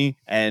any money,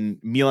 and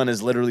Milan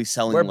is literally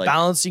selling. We're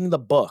balancing the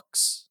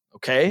books.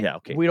 Okay. Yeah.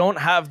 Okay. We don't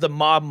have the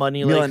mob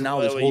money Milan like now.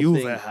 This whole Juve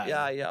thing. had.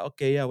 Yeah.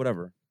 Okay. Yeah.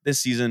 Whatever.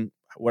 This season,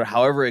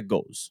 however it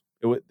goes,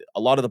 a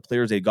lot of the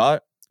players they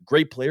got,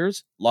 great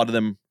players. A lot of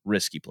them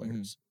risky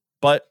players.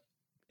 But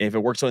if it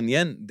works out in the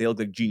end, they look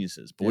like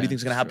geniuses. But what do you think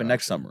is going to happen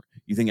next summer?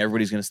 You think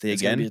everybody's going to stay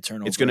again? It's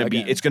going to be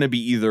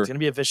either. It's going to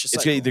be a vicious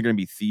cycle. It's either going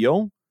to be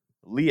Theo,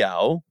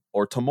 Leao,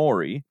 or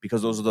Tomori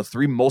because those are the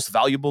three most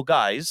valuable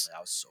guys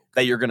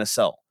that you're going to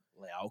sell.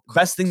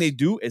 Best thing they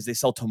do is they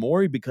sell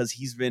Tomori because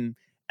he's been.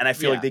 And I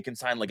feel like they can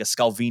sign like a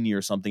Scalvini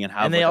or something and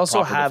have. And they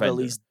also have defender. at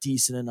least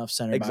decent enough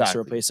center backs to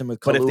replace him with.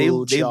 But if they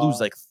Kalu, lose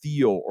like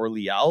Theo or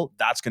Leao,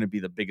 that's going to be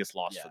the biggest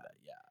loss for them.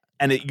 Yeah.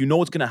 And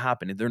what's going to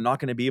happen. They're not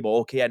going to be able.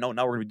 Okay, I know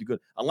now we're going to do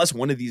good unless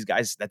one of these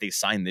guys that they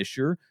signed this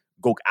year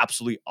go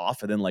absolutely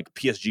off, and then like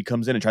PSG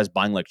comes in and tries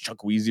buying like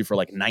Chukwueze for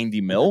like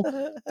 90 mil.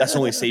 That's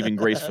only saving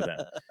grace for them.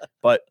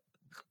 But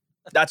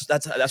that's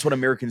what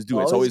Americans do.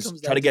 It's always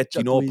try to get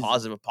a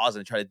positive,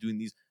 and try to doing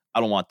these. I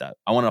don't want that.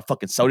 I want a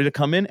fucking Saudi to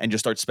come in and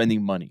just start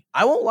spending money.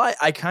 I won't lie.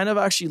 I kind of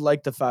actually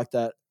like the fact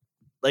that,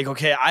 like,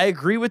 okay, I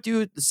agree with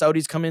you. The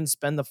Saudis come in,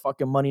 spend the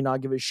fucking money,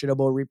 not give a shit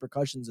about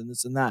repercussions and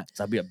this and that.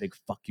 That'd be a big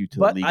fuck you to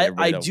the league.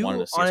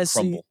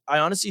 I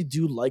honestly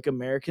do like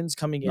Americans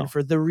coming in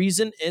for the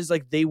reason is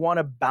like they want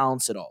to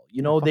balance it all.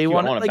 They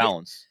want to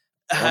balance.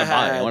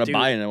 I want to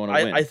buy and I want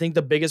to win. I think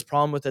the biggest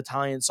problem with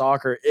Italian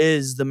soccer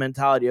is the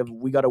mentality of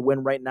we got to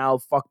win right now.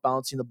 Fuck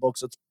balancing the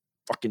books. Let's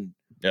fucking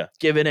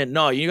give it in.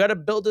 No, you got to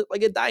build it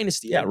like a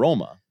dynasty. Yeah,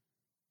 Roma.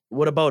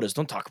 What about us?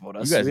 Don't talk about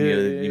us. You guys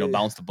need to,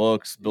 balance the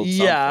books, build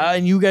something. Yeah,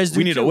 and you guys do.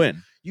 We need to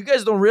win. You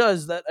guys don't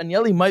realize that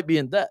Agnelli might be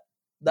in debt.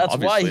 That's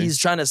Obviously. why he's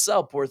trying to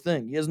sell. Poor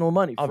thing. He has no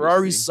money. Obviously.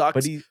 Ferrari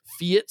sucks. But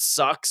Fiat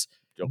sucks.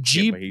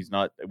 Jeep. But he's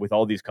not with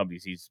all these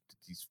companies. He's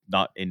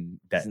not in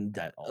debt.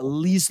 At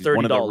least $30.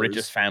 One of the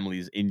richest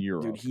families in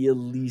Europe. Dude, he at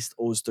least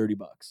owes $30.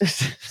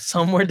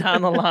 Somewhere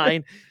down the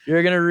line,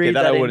 you're gonna read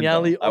that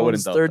Agnelli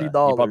owes $30. He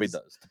probably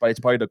does. It's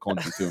probably the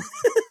Conte too.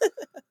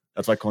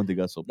 That's why Conte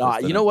got so. Nah,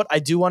 you know what? I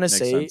do want to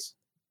say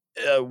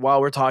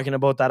while we're talking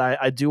about that,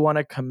 I do want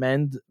to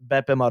commend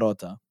Beppe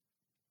Marotta.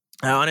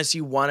 I honestly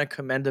want to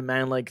commend a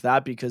man like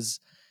that because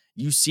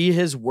you see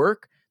his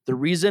work. The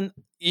reason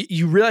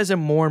you realize it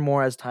more and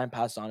more as time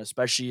passed on,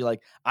 especially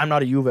like I'm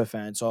not a Juve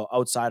fan, so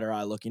outsider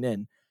eye looking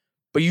in,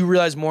 but you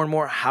realize more and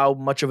more how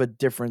much of a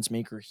difference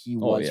maker he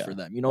was for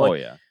them.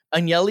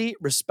 Agnelli,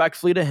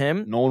 respectfully to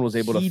him, no one was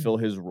able to fill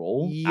his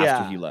role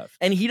after he left.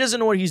 And he doesn't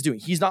know what he's doing.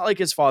 He's not like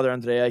his father,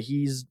 Andrea.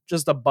 He's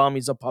just a bum.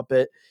 He's a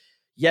puppet.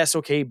 Yes,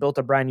 okay, he built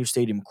a brand new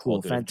stadium.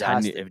 Cool,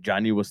 fantastic. If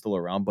Johnny was still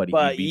around, buddy,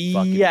 but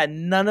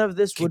none of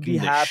this would be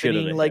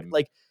happening.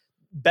 Like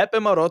Beppe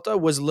Marotta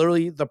was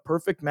literally the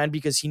perfect man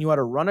because he knew how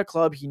to run a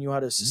club. He knew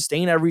how to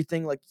sustain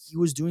everything. Like he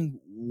was doing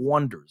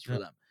wonders for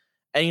them.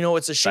 And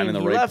it's a shame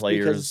he left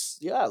because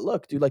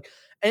look, dude, like,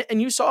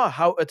 and you saw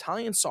how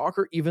Italian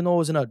soccer, even though it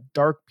was in a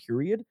dark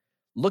period,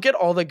 look at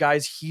all the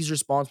guys he's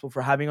responsible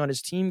for having on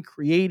his team,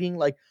 creating.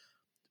 Like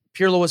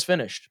Pirlo was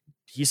finished.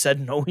 he said,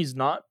 no, he's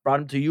not.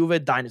 Brought him to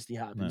Juve, dynasty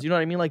happens. Yeah. You know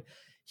what I mean? Like,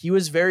 he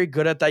was very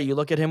good at that. You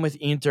look at him with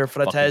Inter,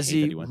 fucking hate that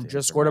Fratesi, he went who to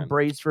just Inter, scored a man.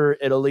 brace for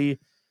Italy,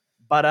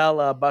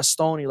 Barella,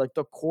 Bastoni. Like,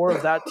 the core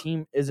of that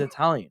team is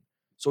Italian.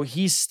 So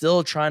he's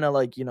still trying to,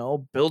 like,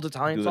 build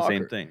Italian Do the soccer.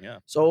 same thing, yeah.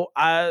 So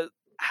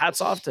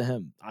hats off to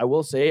him. I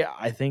will say,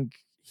 I think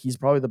he's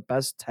probably the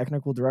best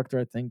technical director,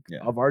 I think,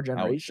 of our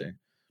generation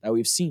that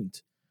we've seen.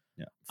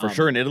 Yeah, for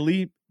sure. In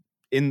Italy,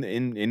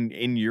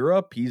 in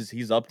Europe,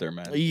 he's up there,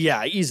 man.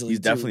 Yeah, easily. He's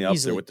definitely up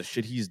there with the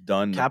shit he's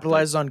done.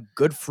 Capitalizes on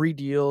good free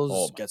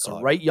deals, gets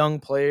the right young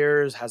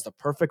players, has the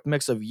perfect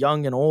mix of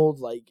young and old.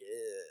 Like,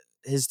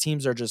 his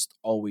teams are just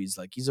always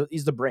like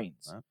he's the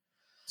brains.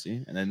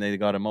 See, and then they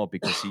got him out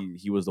because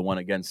he was the one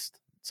against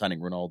signing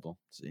Ronaldo.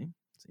 See,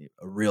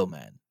 a real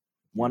man.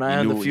 One eye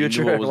on the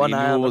future, one eye on the present.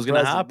 He knew what was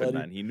going to happen,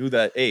 man. He knew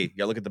that. Hey, you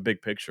got to look at the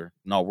big picture.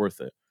 Not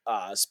worth it.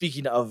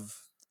 Speaking of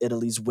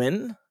Italy's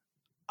win,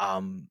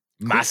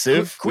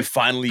 massive. We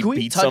finally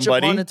beat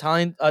somebody.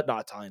 Upon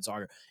not Italian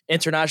soccer.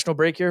 International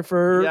break here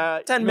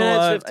for 10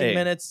 minutes, 15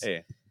 minutes.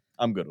 Hey,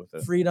 I'm good with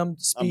it. Freedom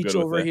speech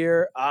over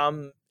here.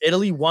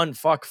 Italy won.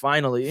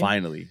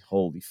 Finally.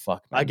 Holy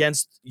fuck, man.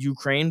 Against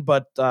Ukraine,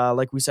 but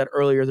like we said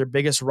earlier, their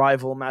biggest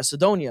rival,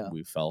 Macedonia,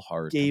 we fell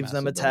hard. Gave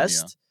them a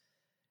test.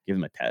 Give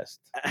them a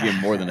test. Give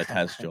them more than a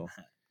test, Joe.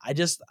 I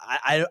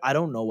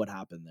don't know what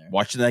happened there.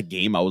 Watching that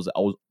game, I was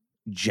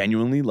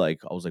genuinely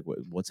like,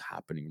 what's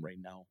happening right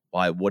now?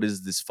 Why? What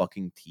is this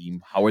fucking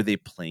team? How are they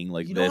playing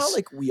like this? You know how,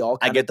 like, we all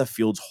I get the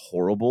field's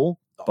horrible,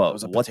 but it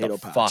was a what potato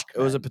the patch. fuck? It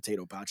was a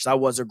potato patch. That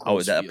was a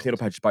gross that field. potato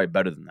patch is probably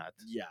better than that.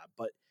 Yeah,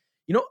 but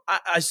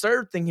I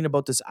started thinking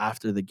about this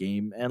after the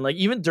game, and like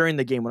even during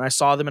the game when I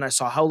saw them and I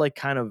saw how like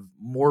kind of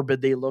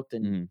morbid they looked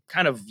and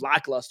kind of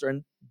lackluster,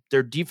 and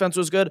their defense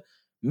was good,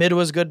 mid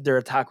was good, their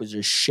attack was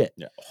just shit.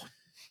 Yeah.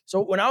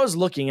 So when I was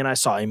looking and I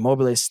saw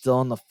Immobile still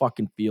on the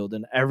fucking field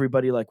and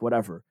everybody like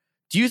whatever,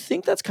 do you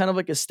think that's kind of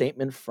like a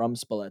statement from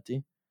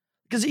Spalletti?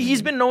 Because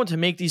he's been known to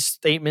make these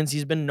statements.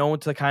 He's been known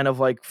to kind of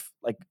like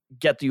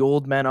get the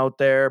old men out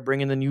there,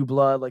 bring in the new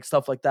blood, like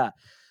stuff like that.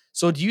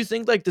 So do you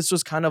think like this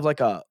was kind of like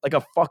a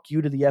fuck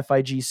you to the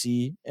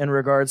FIGC in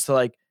regards to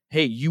like,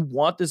 hey, you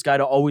want this guy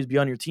to always be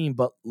on your team,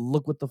 but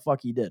look what the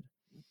fuck he did,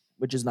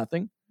 which is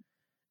nothing.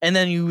 And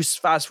then you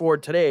fast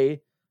forward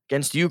today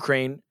against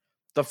Ukraine,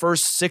 the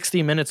first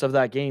 60 minutes of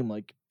that game,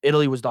 like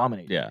Italy was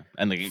dominating. Yeah,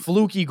 and like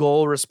fluky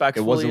goal,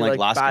 respectfully. It wasn't like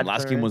last game.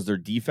 Last game was their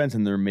defense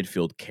and their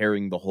midfield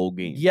carrying the whole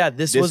game. Yeah,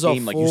 this was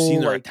game, a like full, you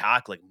seen their like,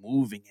 attack, like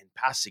moving and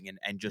passing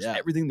and just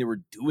everything they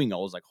were doing. I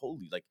was like,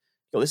 holy, like,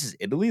 yo, this is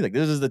Italy. Like, are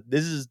you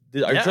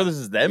sure this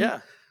is them?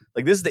 Yeah.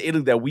 Like, this is the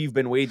Italy that we've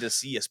been waiting to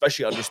see,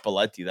 especially under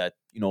Spalletti. That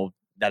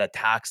that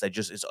attacks. That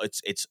just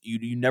it's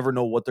you never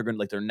know what they're gonna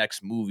like their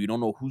next move. You don't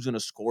know who's gonna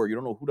score. You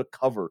don't know who to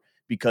cover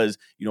because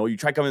you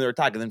try coming to their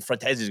attack and then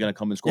Fratesi is gonna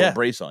come and score a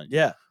brace on you.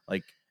 Yeah,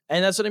 like.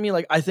 And that's what I mean.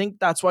 Like, I think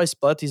that's why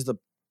Spalletti's the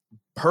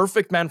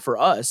perfect man for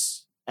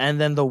us, and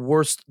then their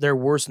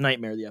worst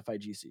nightmare, the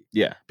FIGC.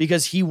 Yeah,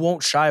 because he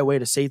won't shy away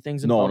to say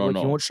things in public.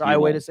 He won't shy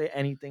away to say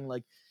anything.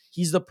 Like,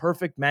 he's the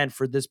perfect man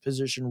for this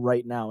position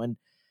right now. And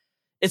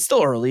it's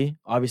still early.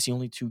 Obviously,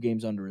 only 2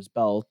 games under his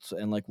belt,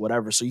 and like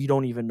whatever. So you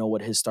don't even know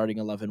what his starting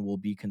 11 will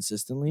be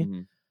consistently.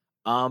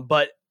 Mm-hmm.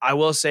 But I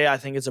will say, I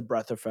think it's a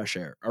breath of fresh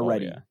air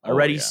already.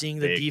 Already seeing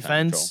the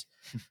defense.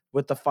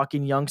 With the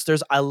fucking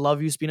youngsters. I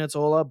love you,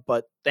 Spinazzola,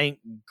 but thank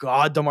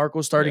God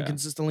DeMarco's starting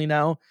consistently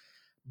now.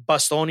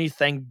 Bastoni,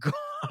 thank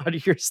God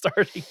you're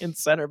starting in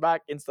center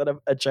back instead of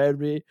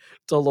Acerbi,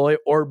 Toloi,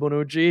 or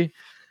Bonucci.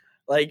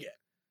 Like,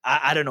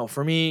 I don't know.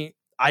 For me,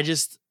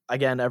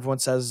 again, everyone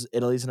says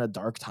Italy's in a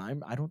dark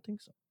time. I don't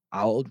think so.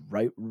 I'll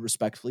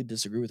respectfully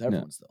disagree with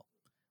everyone still.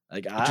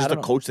 Like, just the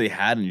coach they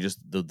had and just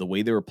the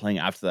way they were playing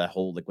after that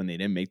whole, like when they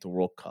didn't make the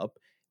World Cup.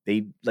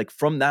 They like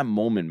from that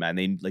moment, man.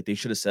 They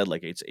should have said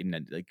like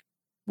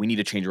we need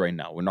to change right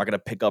now. We're not gonna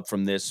pick up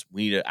from this.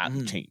 We need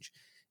to change,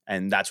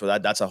 and that's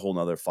a whole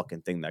nother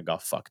fucking thing that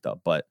got fucked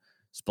up. But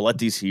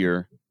Spalletti's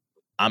here.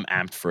 I'm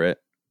amped for it.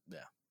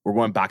 Yeah, we're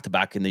going back to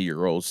back in the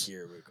Euros.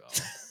 Here we go.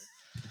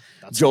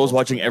 Joe's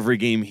watching every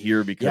game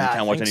here because he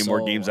can't watch any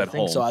more games at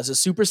home. So as a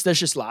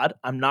superstitious lad,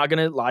 I'm not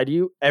gonna lie to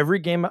you. Every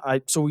game I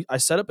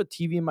set up a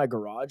TV in my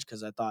garage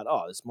because I thought,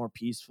 oh, it's more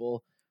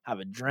peaceful. Have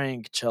a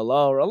drink, chill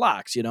out,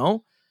 relax.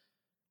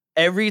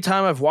 Every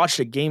time I've watched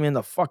a game in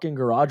the fucking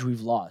garage,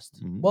 we've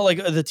lost. Mm-hmm. Well,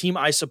 like the team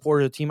I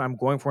support, the team I'm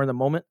going for in the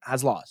moment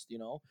has lost,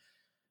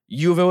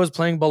 Juve was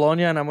playing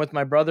Bologna and I'm with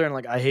my brother. And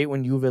like, I hate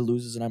when Juve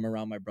loses and I'm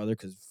around my brother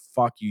because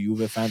fuck you,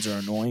 Juve fans are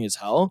annoying as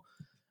hell.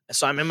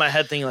 So I'm in my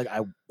head thinking like,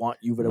 I want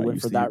Juve to win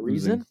for that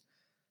reason.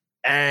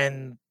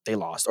 And they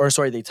lost. Or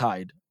sorry, they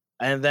tied.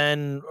 And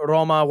then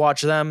Roma,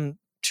 watch them,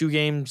 2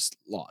 games,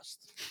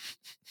 lost.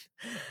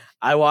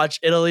 I watch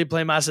Italy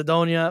play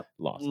Macedonia,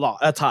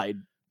 tied.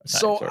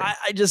 So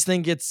I just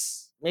think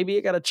maybe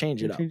you got to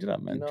change it up. Change it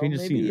up, man. Change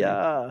the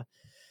scene.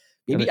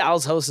 Maybe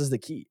Al's house is the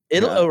key.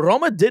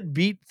 Roma did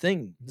beat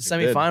the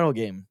semifinal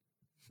game.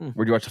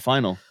 Where'd you watch the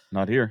final?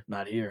 Not here.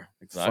 Not here.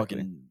 Exactly.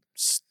 Fucking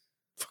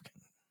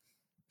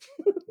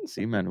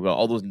See, man, we got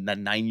all those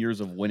 9 years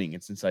of winning.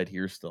 It's inside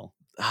here still.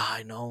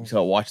 I know. You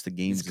gotta watch the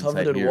games It's covered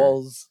inside in here.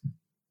 walls.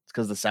 It's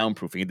because the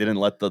soundproofing. It didn't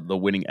let the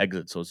winning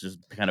exit, so it's just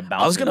kind of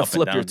bouncing. I was gonna up and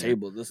flip down your here.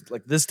 table.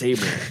 This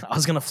table. I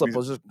was gonna flip. I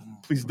was just.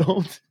 Please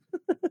don't.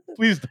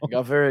 Please I don't.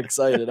 got very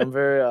excited. I'm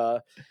very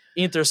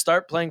Inter,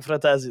 start playing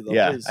Fratesi though.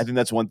 Yeah, Please. I think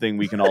that's one thing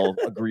we can all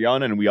agree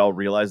on, and we all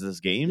realize this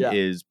game Yeah.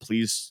 is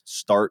please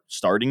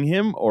starting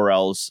him, or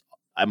else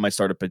I might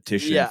start a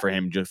petition for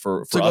him just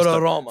for to us go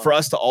to Roma. for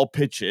us to all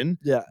pitch in,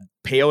 Yeah.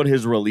 pay out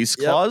his release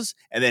Yep. clause,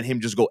 and then him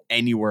just go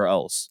anywhere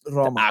else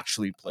Roma. to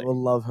actually play. I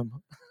will love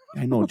him.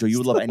 I know, Joe, you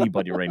would love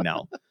anybody right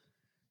now.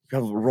 You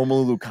have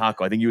Romelu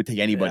Lukaku. I think you would take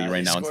anybody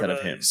right now instead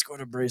of him. He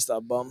scored a brace,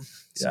 that bum.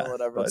 So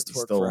whatever, but it's he's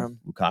torque still for him.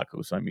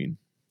 Lukaku. So I mean,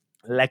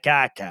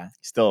 Lukaku.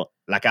 still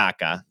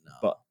Lukaku. No.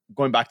 But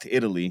going back to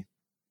Italy,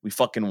 we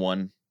fucking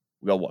won.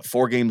 We got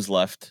 4 games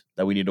left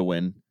that we need to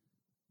win.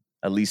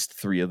 At least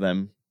 3 of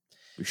them.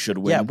 We should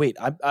win. Yeah, wait.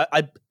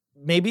 I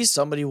maybe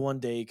somebody one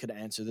day could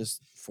answer this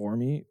for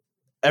me.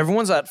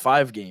 Everyone's at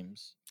 5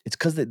 games. It's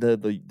because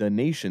the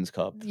Nations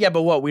Cup. Yeah,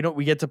 but what?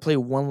 We get to play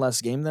one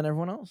less game than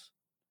everyone else?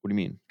 What do you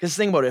mean? Because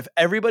think about it. If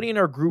everybody in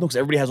our group, No, because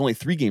everybody has only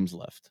 3 games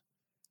left.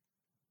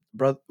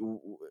 brother,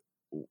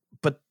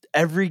 but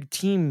every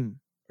team.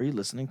 Are you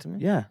listening to me?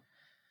 Yeah.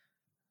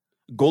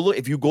 Go look.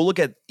 If you go look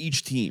at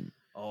each team,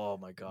 Oh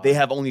my god. they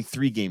have only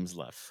 3 games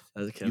left.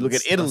 Okay, You look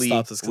at let's Italy,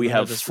 stop this 'cause we then I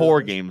have just 4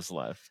 realized. games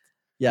left.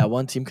 Yeah,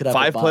 one team could have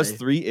 5 a plus bye.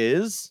 3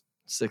 is,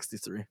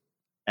 63.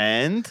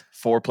 and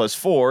 4 plus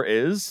 4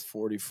 is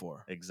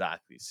 44.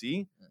 exactly.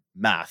 See,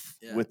 math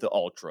Yeah. with the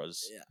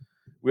ultras. Yeah.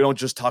 We don't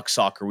just talk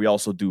soccer; we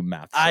also do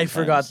math. I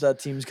forgot sometimes. that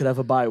teams could have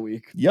a bye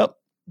week. Yep.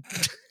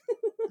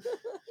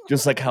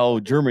 Just like how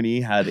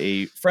Germany had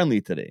a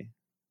friendly today.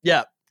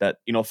 Yeah. That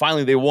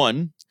finally they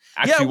won.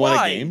 Actually won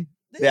why? a game.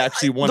 They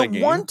actually won a game.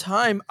 The one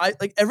time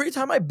every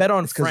time I bet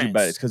on 'cause you France,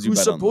 bet- it's 'cause you who's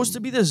bet on supposed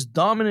them. to be this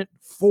dominant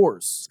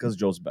force, Because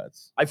Joe's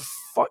bets.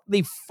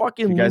 they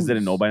fucking If you guys lose.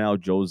 didn't know by now,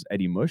 Joe's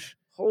Eddie Mush.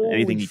 Holy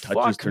anything he touches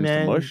fuck, turns to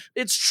man. mush.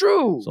 It's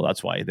true. So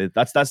that's why.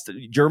 That's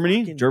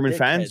Germany. Fucking German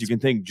fans, dickheads. you can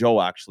thank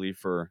Joe actually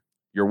for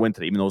your win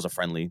today, even though it was a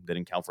friendly. They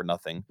didn't count for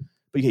nothing.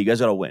 But yeah, you guys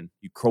got to win.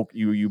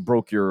 You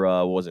broke your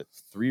what was it,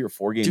 3 or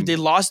 4 games? Dude, they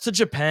lost to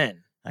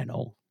Japan. I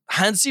know.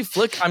 Hansi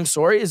Flick, I'm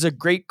sorry, is a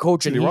great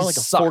coach, and They were on he like a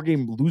sucked.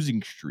 4-game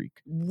losing streak.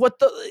 What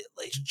the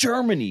It's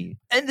Germany.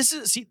 and this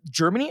is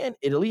Germany and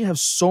Italy have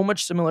so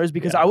much similarities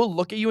because I will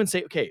look at you and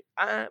say, okay,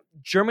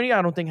 Germany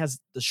I don't think has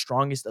the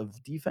strongest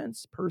of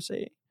defense per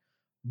se,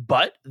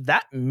 but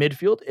that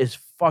midfield is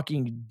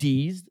fucking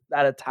D's.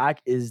 That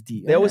attack is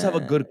D. They always have a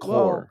good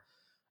core.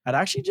 I'd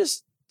actually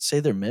just say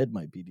their mid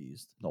might be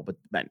D's. No, but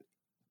man,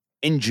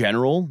 in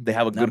general, they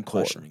have a Now I'm good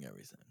core. questioning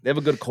everything. They have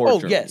a good core. Oh,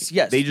 Germany.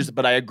 yes. They just,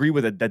 but I agree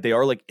with it that they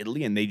are like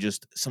Italy, and they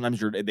just sometimes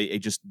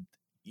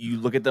you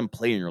look at them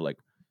play and you're like,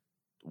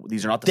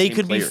 these are not the They same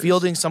could players. be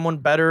fielding someone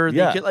better.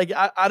 Yeah. They could,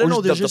 I don't Or know.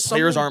 just There's the just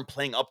players something- aren't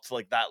playing up to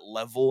like that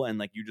level, and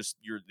like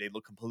they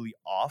look completely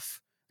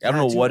off. I don't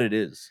Yeah, know dude. what it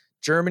is.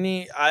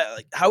 Germany.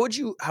 How would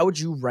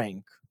you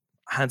rank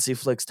Hansi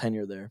Flick's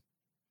tenure there?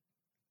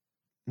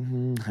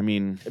 I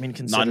mean,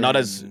 Considering,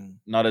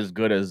 not as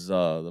good as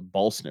the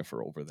ball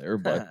sniffer over there,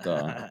 but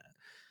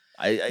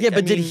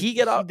did he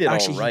get off?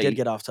 Actually, alright. he did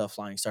get off to a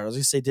flying start. I was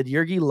gonna say, did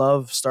Jurgi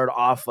Love start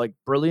off like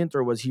brilliant,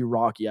 or was he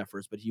rocky at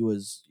first? But he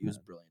was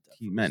brilliant. At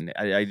first. Man,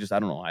 I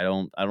don't know.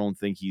 I don't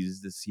think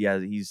he's this.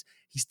 He's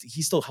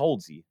still, how old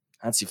is he?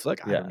 Hansi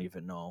Flick. I Yeah. don't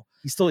even know.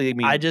 He's still. I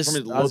mean, I just-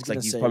 from his I was looks like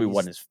gonna he's say probably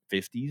he's- in his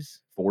 50s,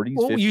 40s.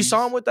 Well, 50s. you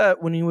saw him with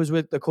that when he was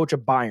with the coach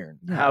of Bayern.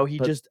 Yeah, how he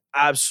but- just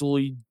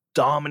absolutely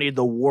dominated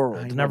the I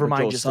world. know, Never but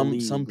mind Joe, just some the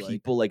league, some like-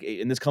 people like,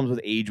 and this comes with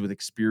age, with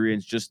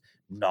experience, just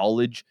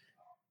knowledge.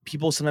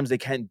 People sometimes they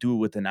can't do it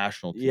with the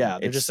national team. Yeah,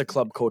 they're It's- just a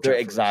club coach. They're at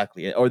first.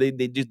 exactly, or they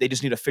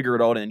just need to figure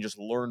it out and just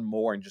learn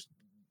more and just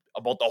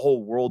about the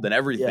whole world and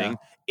everything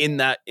in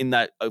that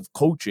of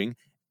coaching,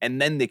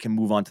 and then they can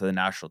move on to the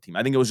national team.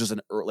 I think it was just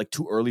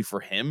too early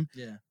for him,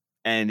 Yeah.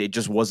 and it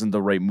just wasn't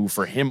the right move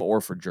for him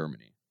or for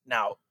Germany.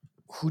 Now,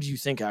 who do you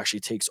think actually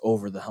takes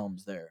over the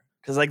helms there?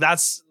 Because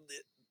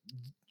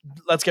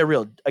let's get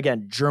real.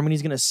 Again,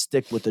 Germany's gonna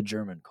stick with the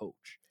German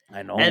coach.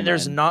 I know, And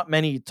there's man. not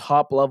many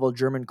top level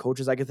German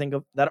coaches I can think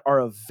of that are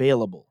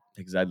available.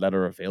 exactly that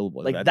are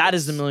available. Like that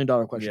is the $1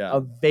 million question. Yeah.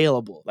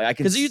 Available. Like I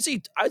can. Because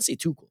I'd say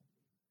Tuchel.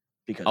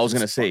 Because I was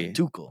gonna it's say-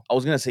 fucking Tuchel. I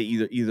was gonna say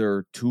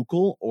either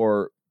Tuchel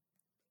or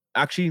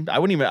actually I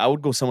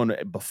would go someone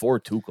before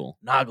Tuchel.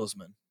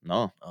 Nagelsmann.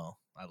 No, Oh,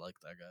 I like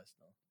that guy.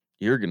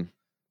 Jurgen.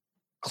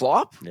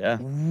 Klopp. Yeah.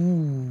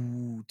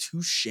 Ooh,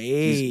 touche.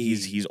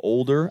 He's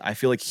older. I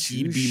feel like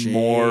he'd be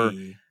more.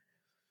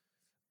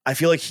 I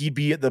feel like he'd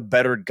be the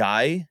better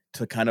guy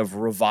to kind of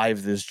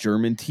revive this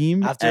German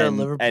team After a and,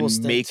 Liverpool and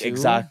stint make too?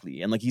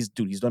 exactly. And like he's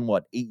done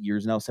what, 8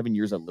 years now, 7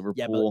 years at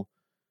Liverpool.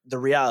 The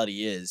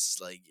reality is,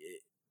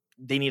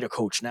 they need a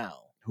coach now.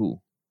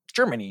 Who?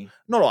 Germany.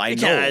 No, I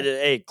They know. can't-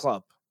 Hey,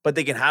 Klopp. But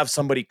they can have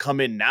somebody come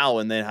in now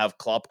and then have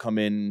Klopp come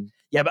in.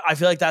 Yeah, but I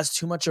feel like that's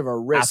too much of a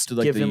risk. After,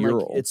 like, the given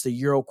Euro. it's the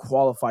Euro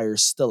qualifiers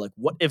still. Like,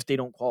 what if they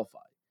don't qualify?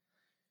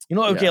 You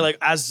know, okay, Yeah. like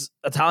as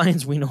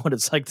Italians, we know what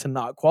it's like to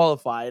not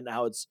qualify and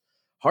how it's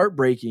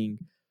heartbreaking.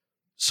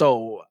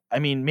 So, I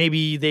mean,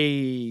 maybe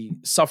they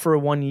suffer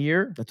 1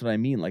 year. That's what I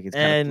mean. Like, it's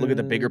kind of look at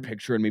the bigger And-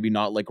 picture and maybe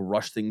not like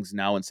rush things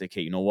now and say,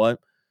 okay, you know what?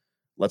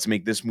 Let's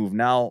make this move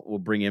now. We'll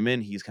bring him in.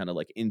 He's kind of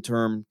like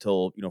interim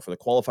till, for the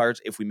qualifiers.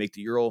 If we make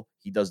the Euro,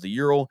 he does the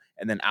Euro.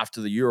 And then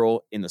after the Euro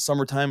in the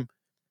summertime,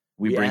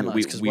 we bring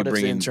analyze, 'cause we what if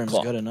bring the in interim's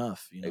Klopp. good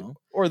enough,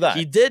 Or that.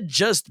 He did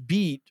just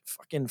beat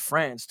fucking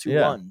France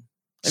 2-1.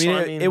 I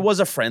mean, it was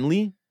a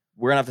friendly.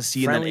 We're gonna have to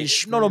see. Friendly,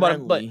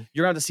 but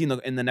you're gonna have to see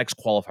in the next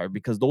qualifier,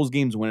 because those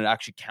games when it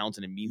actually counts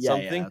and it means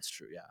something. Yeah, that's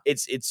true. Yeah,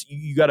 It's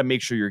you got to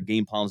make sure your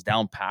game plan's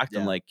down packed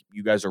and Yeah. like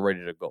you guys are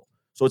ready to go.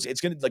 So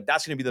it's gonna like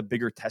that's gonna be the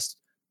bigger test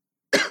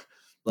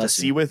to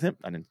see with him.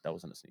 That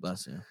wasn't a sneeze.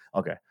 Bless you.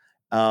 Okay.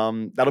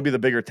 That'll be the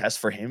bigger test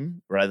for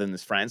him rather than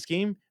this France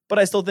game. But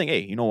I still think,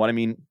 hey, you know what I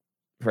mean?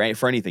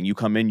 For anything, you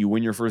come in, you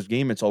win your first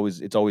game. It's always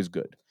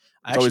good.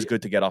 It's always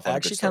good to get off. I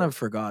actually kind of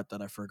forgot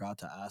that I forgot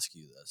to ask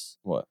you this.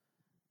 What?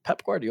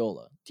 Pep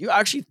Guardiola. Do you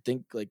actually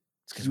think like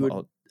you would?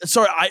 Well,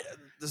 Sorry, I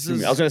was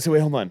gonna say,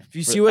 wait, hold on. If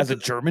you see what as a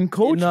German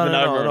coach?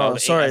 No.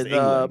 Sorry, as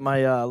England.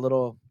 my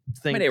little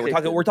thing. I mean,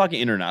 hey, we're talking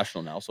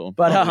international now, so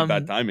But, not really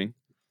bad timing.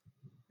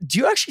 Do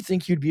you actually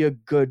think you'd be a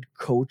good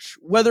coach,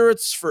 whether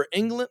it's for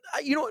England?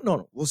 You know what?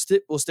 No. We'll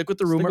stick with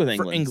the rumor with for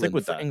England. England. Stick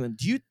with for that. England.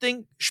 Do you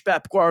think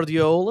Pep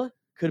Guardiola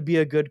could be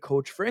a good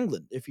coach for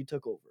England if he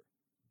took over?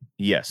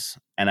 Yes,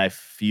 and I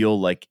feel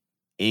like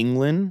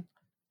England,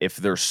 if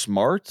they're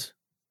smart,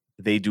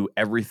 they do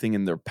everything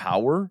in their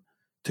power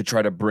to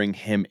try to bring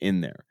him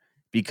in there,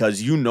 because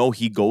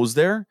he goes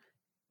there.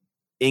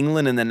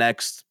 England in the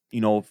next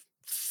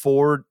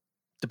 4,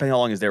 depending how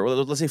long he's there,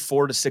 let's say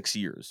 4 to 6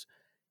 years,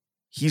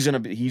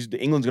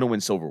 England's gonna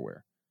win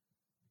silverware.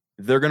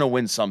 They're gonna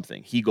win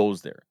something. He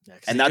goes there,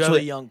 And that's what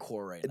a young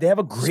core right now. they have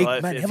a great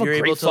man. They have a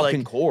great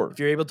fucking core. If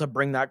you're able to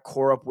bring that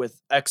core up with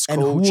ex-coach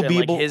And who will be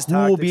able, his who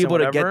will be tactics able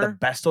to and get the whatever,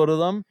 best out of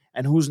them,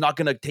 and who's not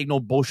going to take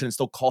no bullshit and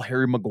still call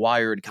Harry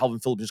Maguire and Calvin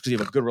Phillips just because you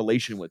have a good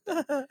relation with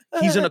them.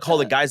 He's going to call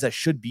the guys that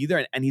should be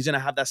there, and he's going to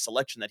have that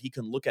selection that he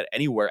can look at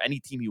anywhere,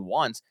 any team he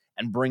wants,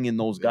 and bring in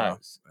those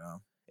guys. Yeah.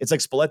 It's like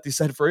Spalletti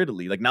said for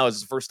Italy. Like now is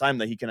the first time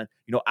that he can,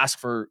 ask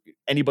for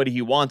anybody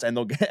he wants, and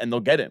they'll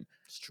get him.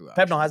 It's true.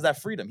 Pep now has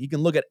that freedom. He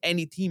can look at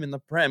any team in the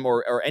Prem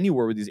or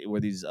anywhere where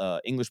these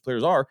English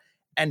players are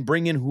and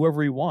bring in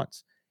whoever he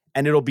wants.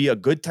 And it'll be a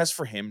good test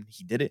for him.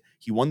 He did it.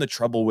 He won the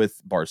treble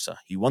with Barca.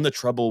 He won the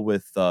treble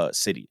with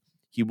City.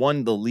 He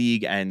won the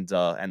league and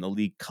the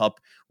League Cup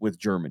with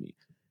Germany.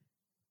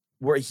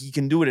 Where he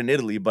can do it in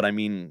Italy, but I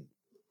mean,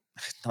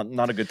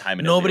 not a good time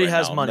in Nobody Italy right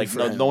has now. money Like,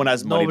 for him. no one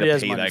has money Nobody to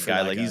has pay money that for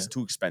guy. that Like guy. he's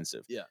too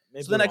expensive. Yeah.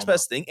 So the next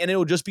best thing, and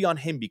it'll just be on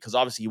him because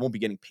obviously he won't be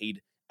getting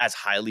paid as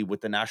highly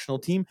with the national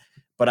team.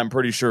 But I'm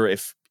pretty sure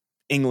if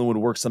England would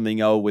work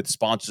something out with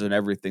sponsors and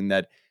everything,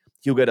 that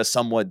he'll get a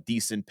somewhat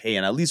decent pay.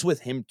 And at least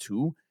with him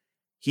too,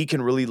 he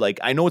can really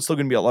I know it's still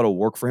going to be a lot of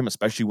work for him,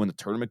 especially when the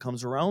tournament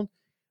comes around,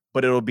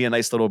 but it'll be a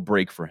nice little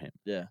break for him.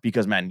 Yeah.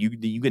 Because man,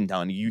 you can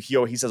tell, and he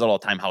says it all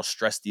the time, how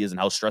stressed he is and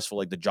how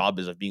stressful the job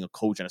is of being a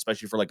coach. And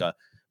especially for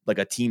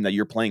a team that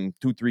you're playing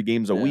 2-3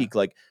 games a week,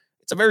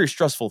 it's a very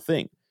stressful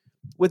thing.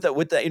 With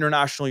the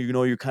international,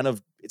 you're kind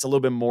of, it's a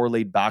little bit more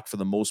laid back for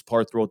the most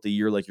part throughout the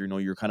year.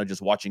 You're kind of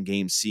just watching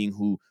games, seeing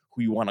who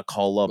you want to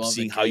call up,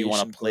 seeing how you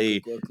want to play,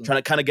 trying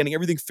to kind of getting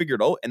everything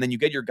figured out. And then you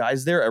get your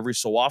guys there every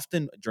so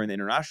often during the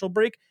international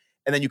break.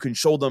 And then you can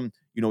show them,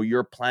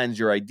 your plans,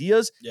 your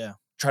ideas,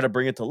 try to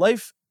bring it to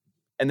life,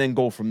 and then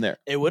go from there.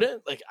 It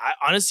wouldn't, I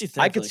honestly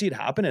think I could see it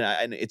happen,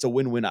 and it's a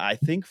win-win, I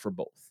think, for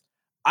both.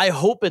 I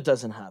hope it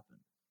doesn't happen.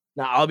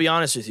 Now, I'll be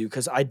honest with you,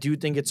 because I do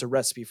think it's a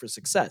recipe for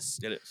success.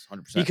 It is,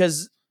 100%.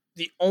 Because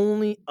the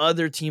only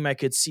other team I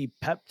could see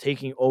Pep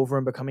taking over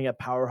and becoming a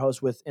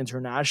powerhouse with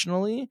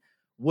internationally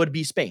would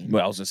be Spain.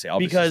 Well, I was going to say,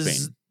 obviously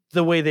because Spain.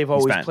 The way they've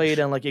always Spanish. played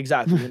and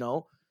exactly,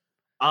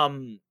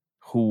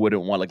 Who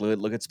wouldn't want,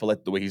 look at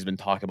Spalletti, the way he's been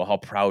talking about how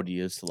proud he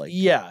is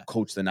to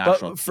coach the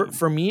national but team.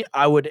 For me,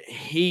 I would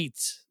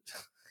hate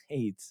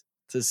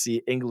to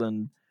see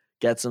England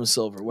get some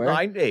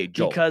silverware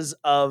Joe, because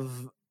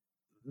of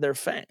their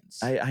fans.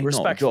 I know,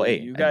 respectfully.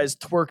 Joe, you guys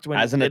twerked when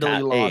as an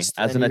Italy lost.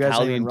 as and an you guys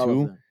ain't Italian too,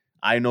 relevant.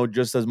 I know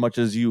just as much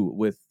as you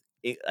with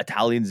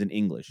Italians and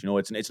English.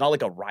 It's not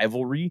like a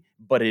rivalry,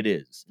 but it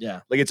is. Yeah.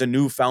 It's a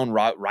newfound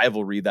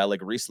rivalry that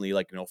recently,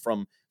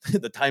 from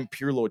the time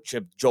Pirlo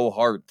chipped Joe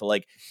Hart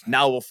to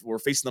now we're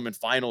facing them in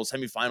finals,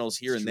 semifinals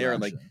here and there,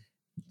 and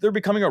they're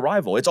becoming a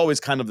rival. It's always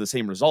kind of the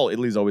same result.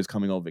 Italy's always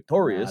coming out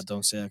victorious.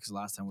 Don't say that because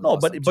last time we no,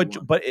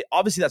 lost but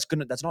obviously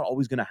that's not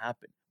always gonna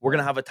happen. We're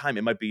gonna have a time.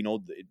 It might be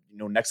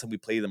next time we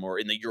play them or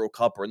in the Euro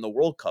Cup or in the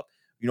World Cup.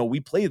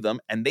 We play them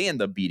and they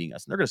end up beating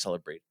us and they're gonna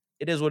celebrate.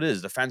 It is what it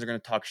is. The fans are gonna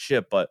talk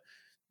shit, but at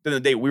the end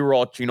of the day, we were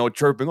all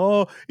chirping,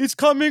 "Oh, it's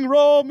coming,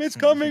 Rome! It's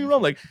coming,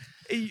 Rome!"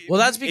 Well,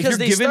 that's because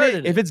they started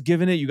it. If it's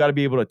given it, you got to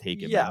be able to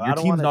take it. Yeah, man. Your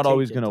team's not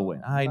always gonna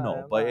win. I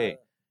know, but hey,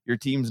 your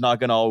team's not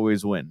gonna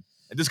always win.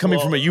 And this is coming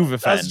from a Juve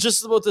fan. I was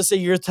just about to say,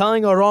 you're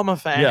telling a Roma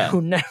fan Yeah.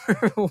 who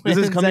never wins This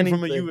is coming anything.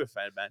 from a Juve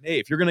fan, man. Hey,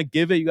 if you're gonna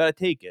give it, you got to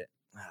take it.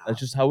 That's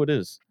just how it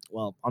is.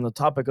 Well, on the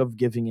topic of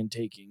giving and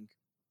taking,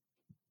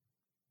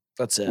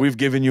 that's it. We've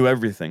given you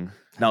everything.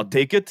 Now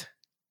take it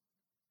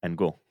and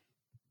go.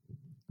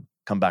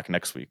 Come back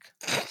next week.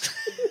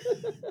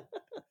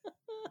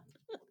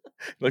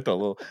 Like the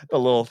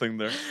little thing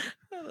there.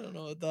 I don't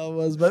know what that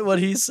was, but what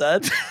he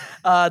said.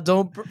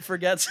 Don't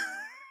forget.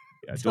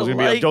 Yeah,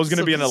 Joe's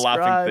gonna be in a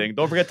laughing thing.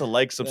 Don't forget to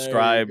like,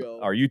 subscribe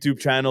our YouTube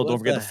channel. Don't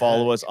forget to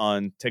follow us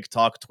on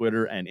TikTok,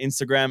 Twitter, and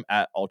Instagram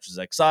at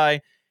UltrasXI.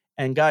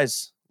 And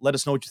guys, let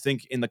us know what you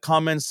think in the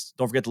comments.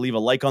 Don't forget to leave a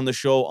like on the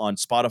show on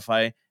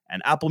Spotify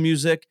and Apple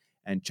Music.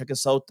 And check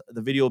us out.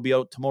 The video will be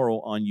out tomorrow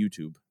on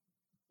YouTube.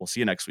 We'll see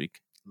you next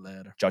week.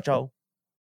 Later. Ciao, ciao.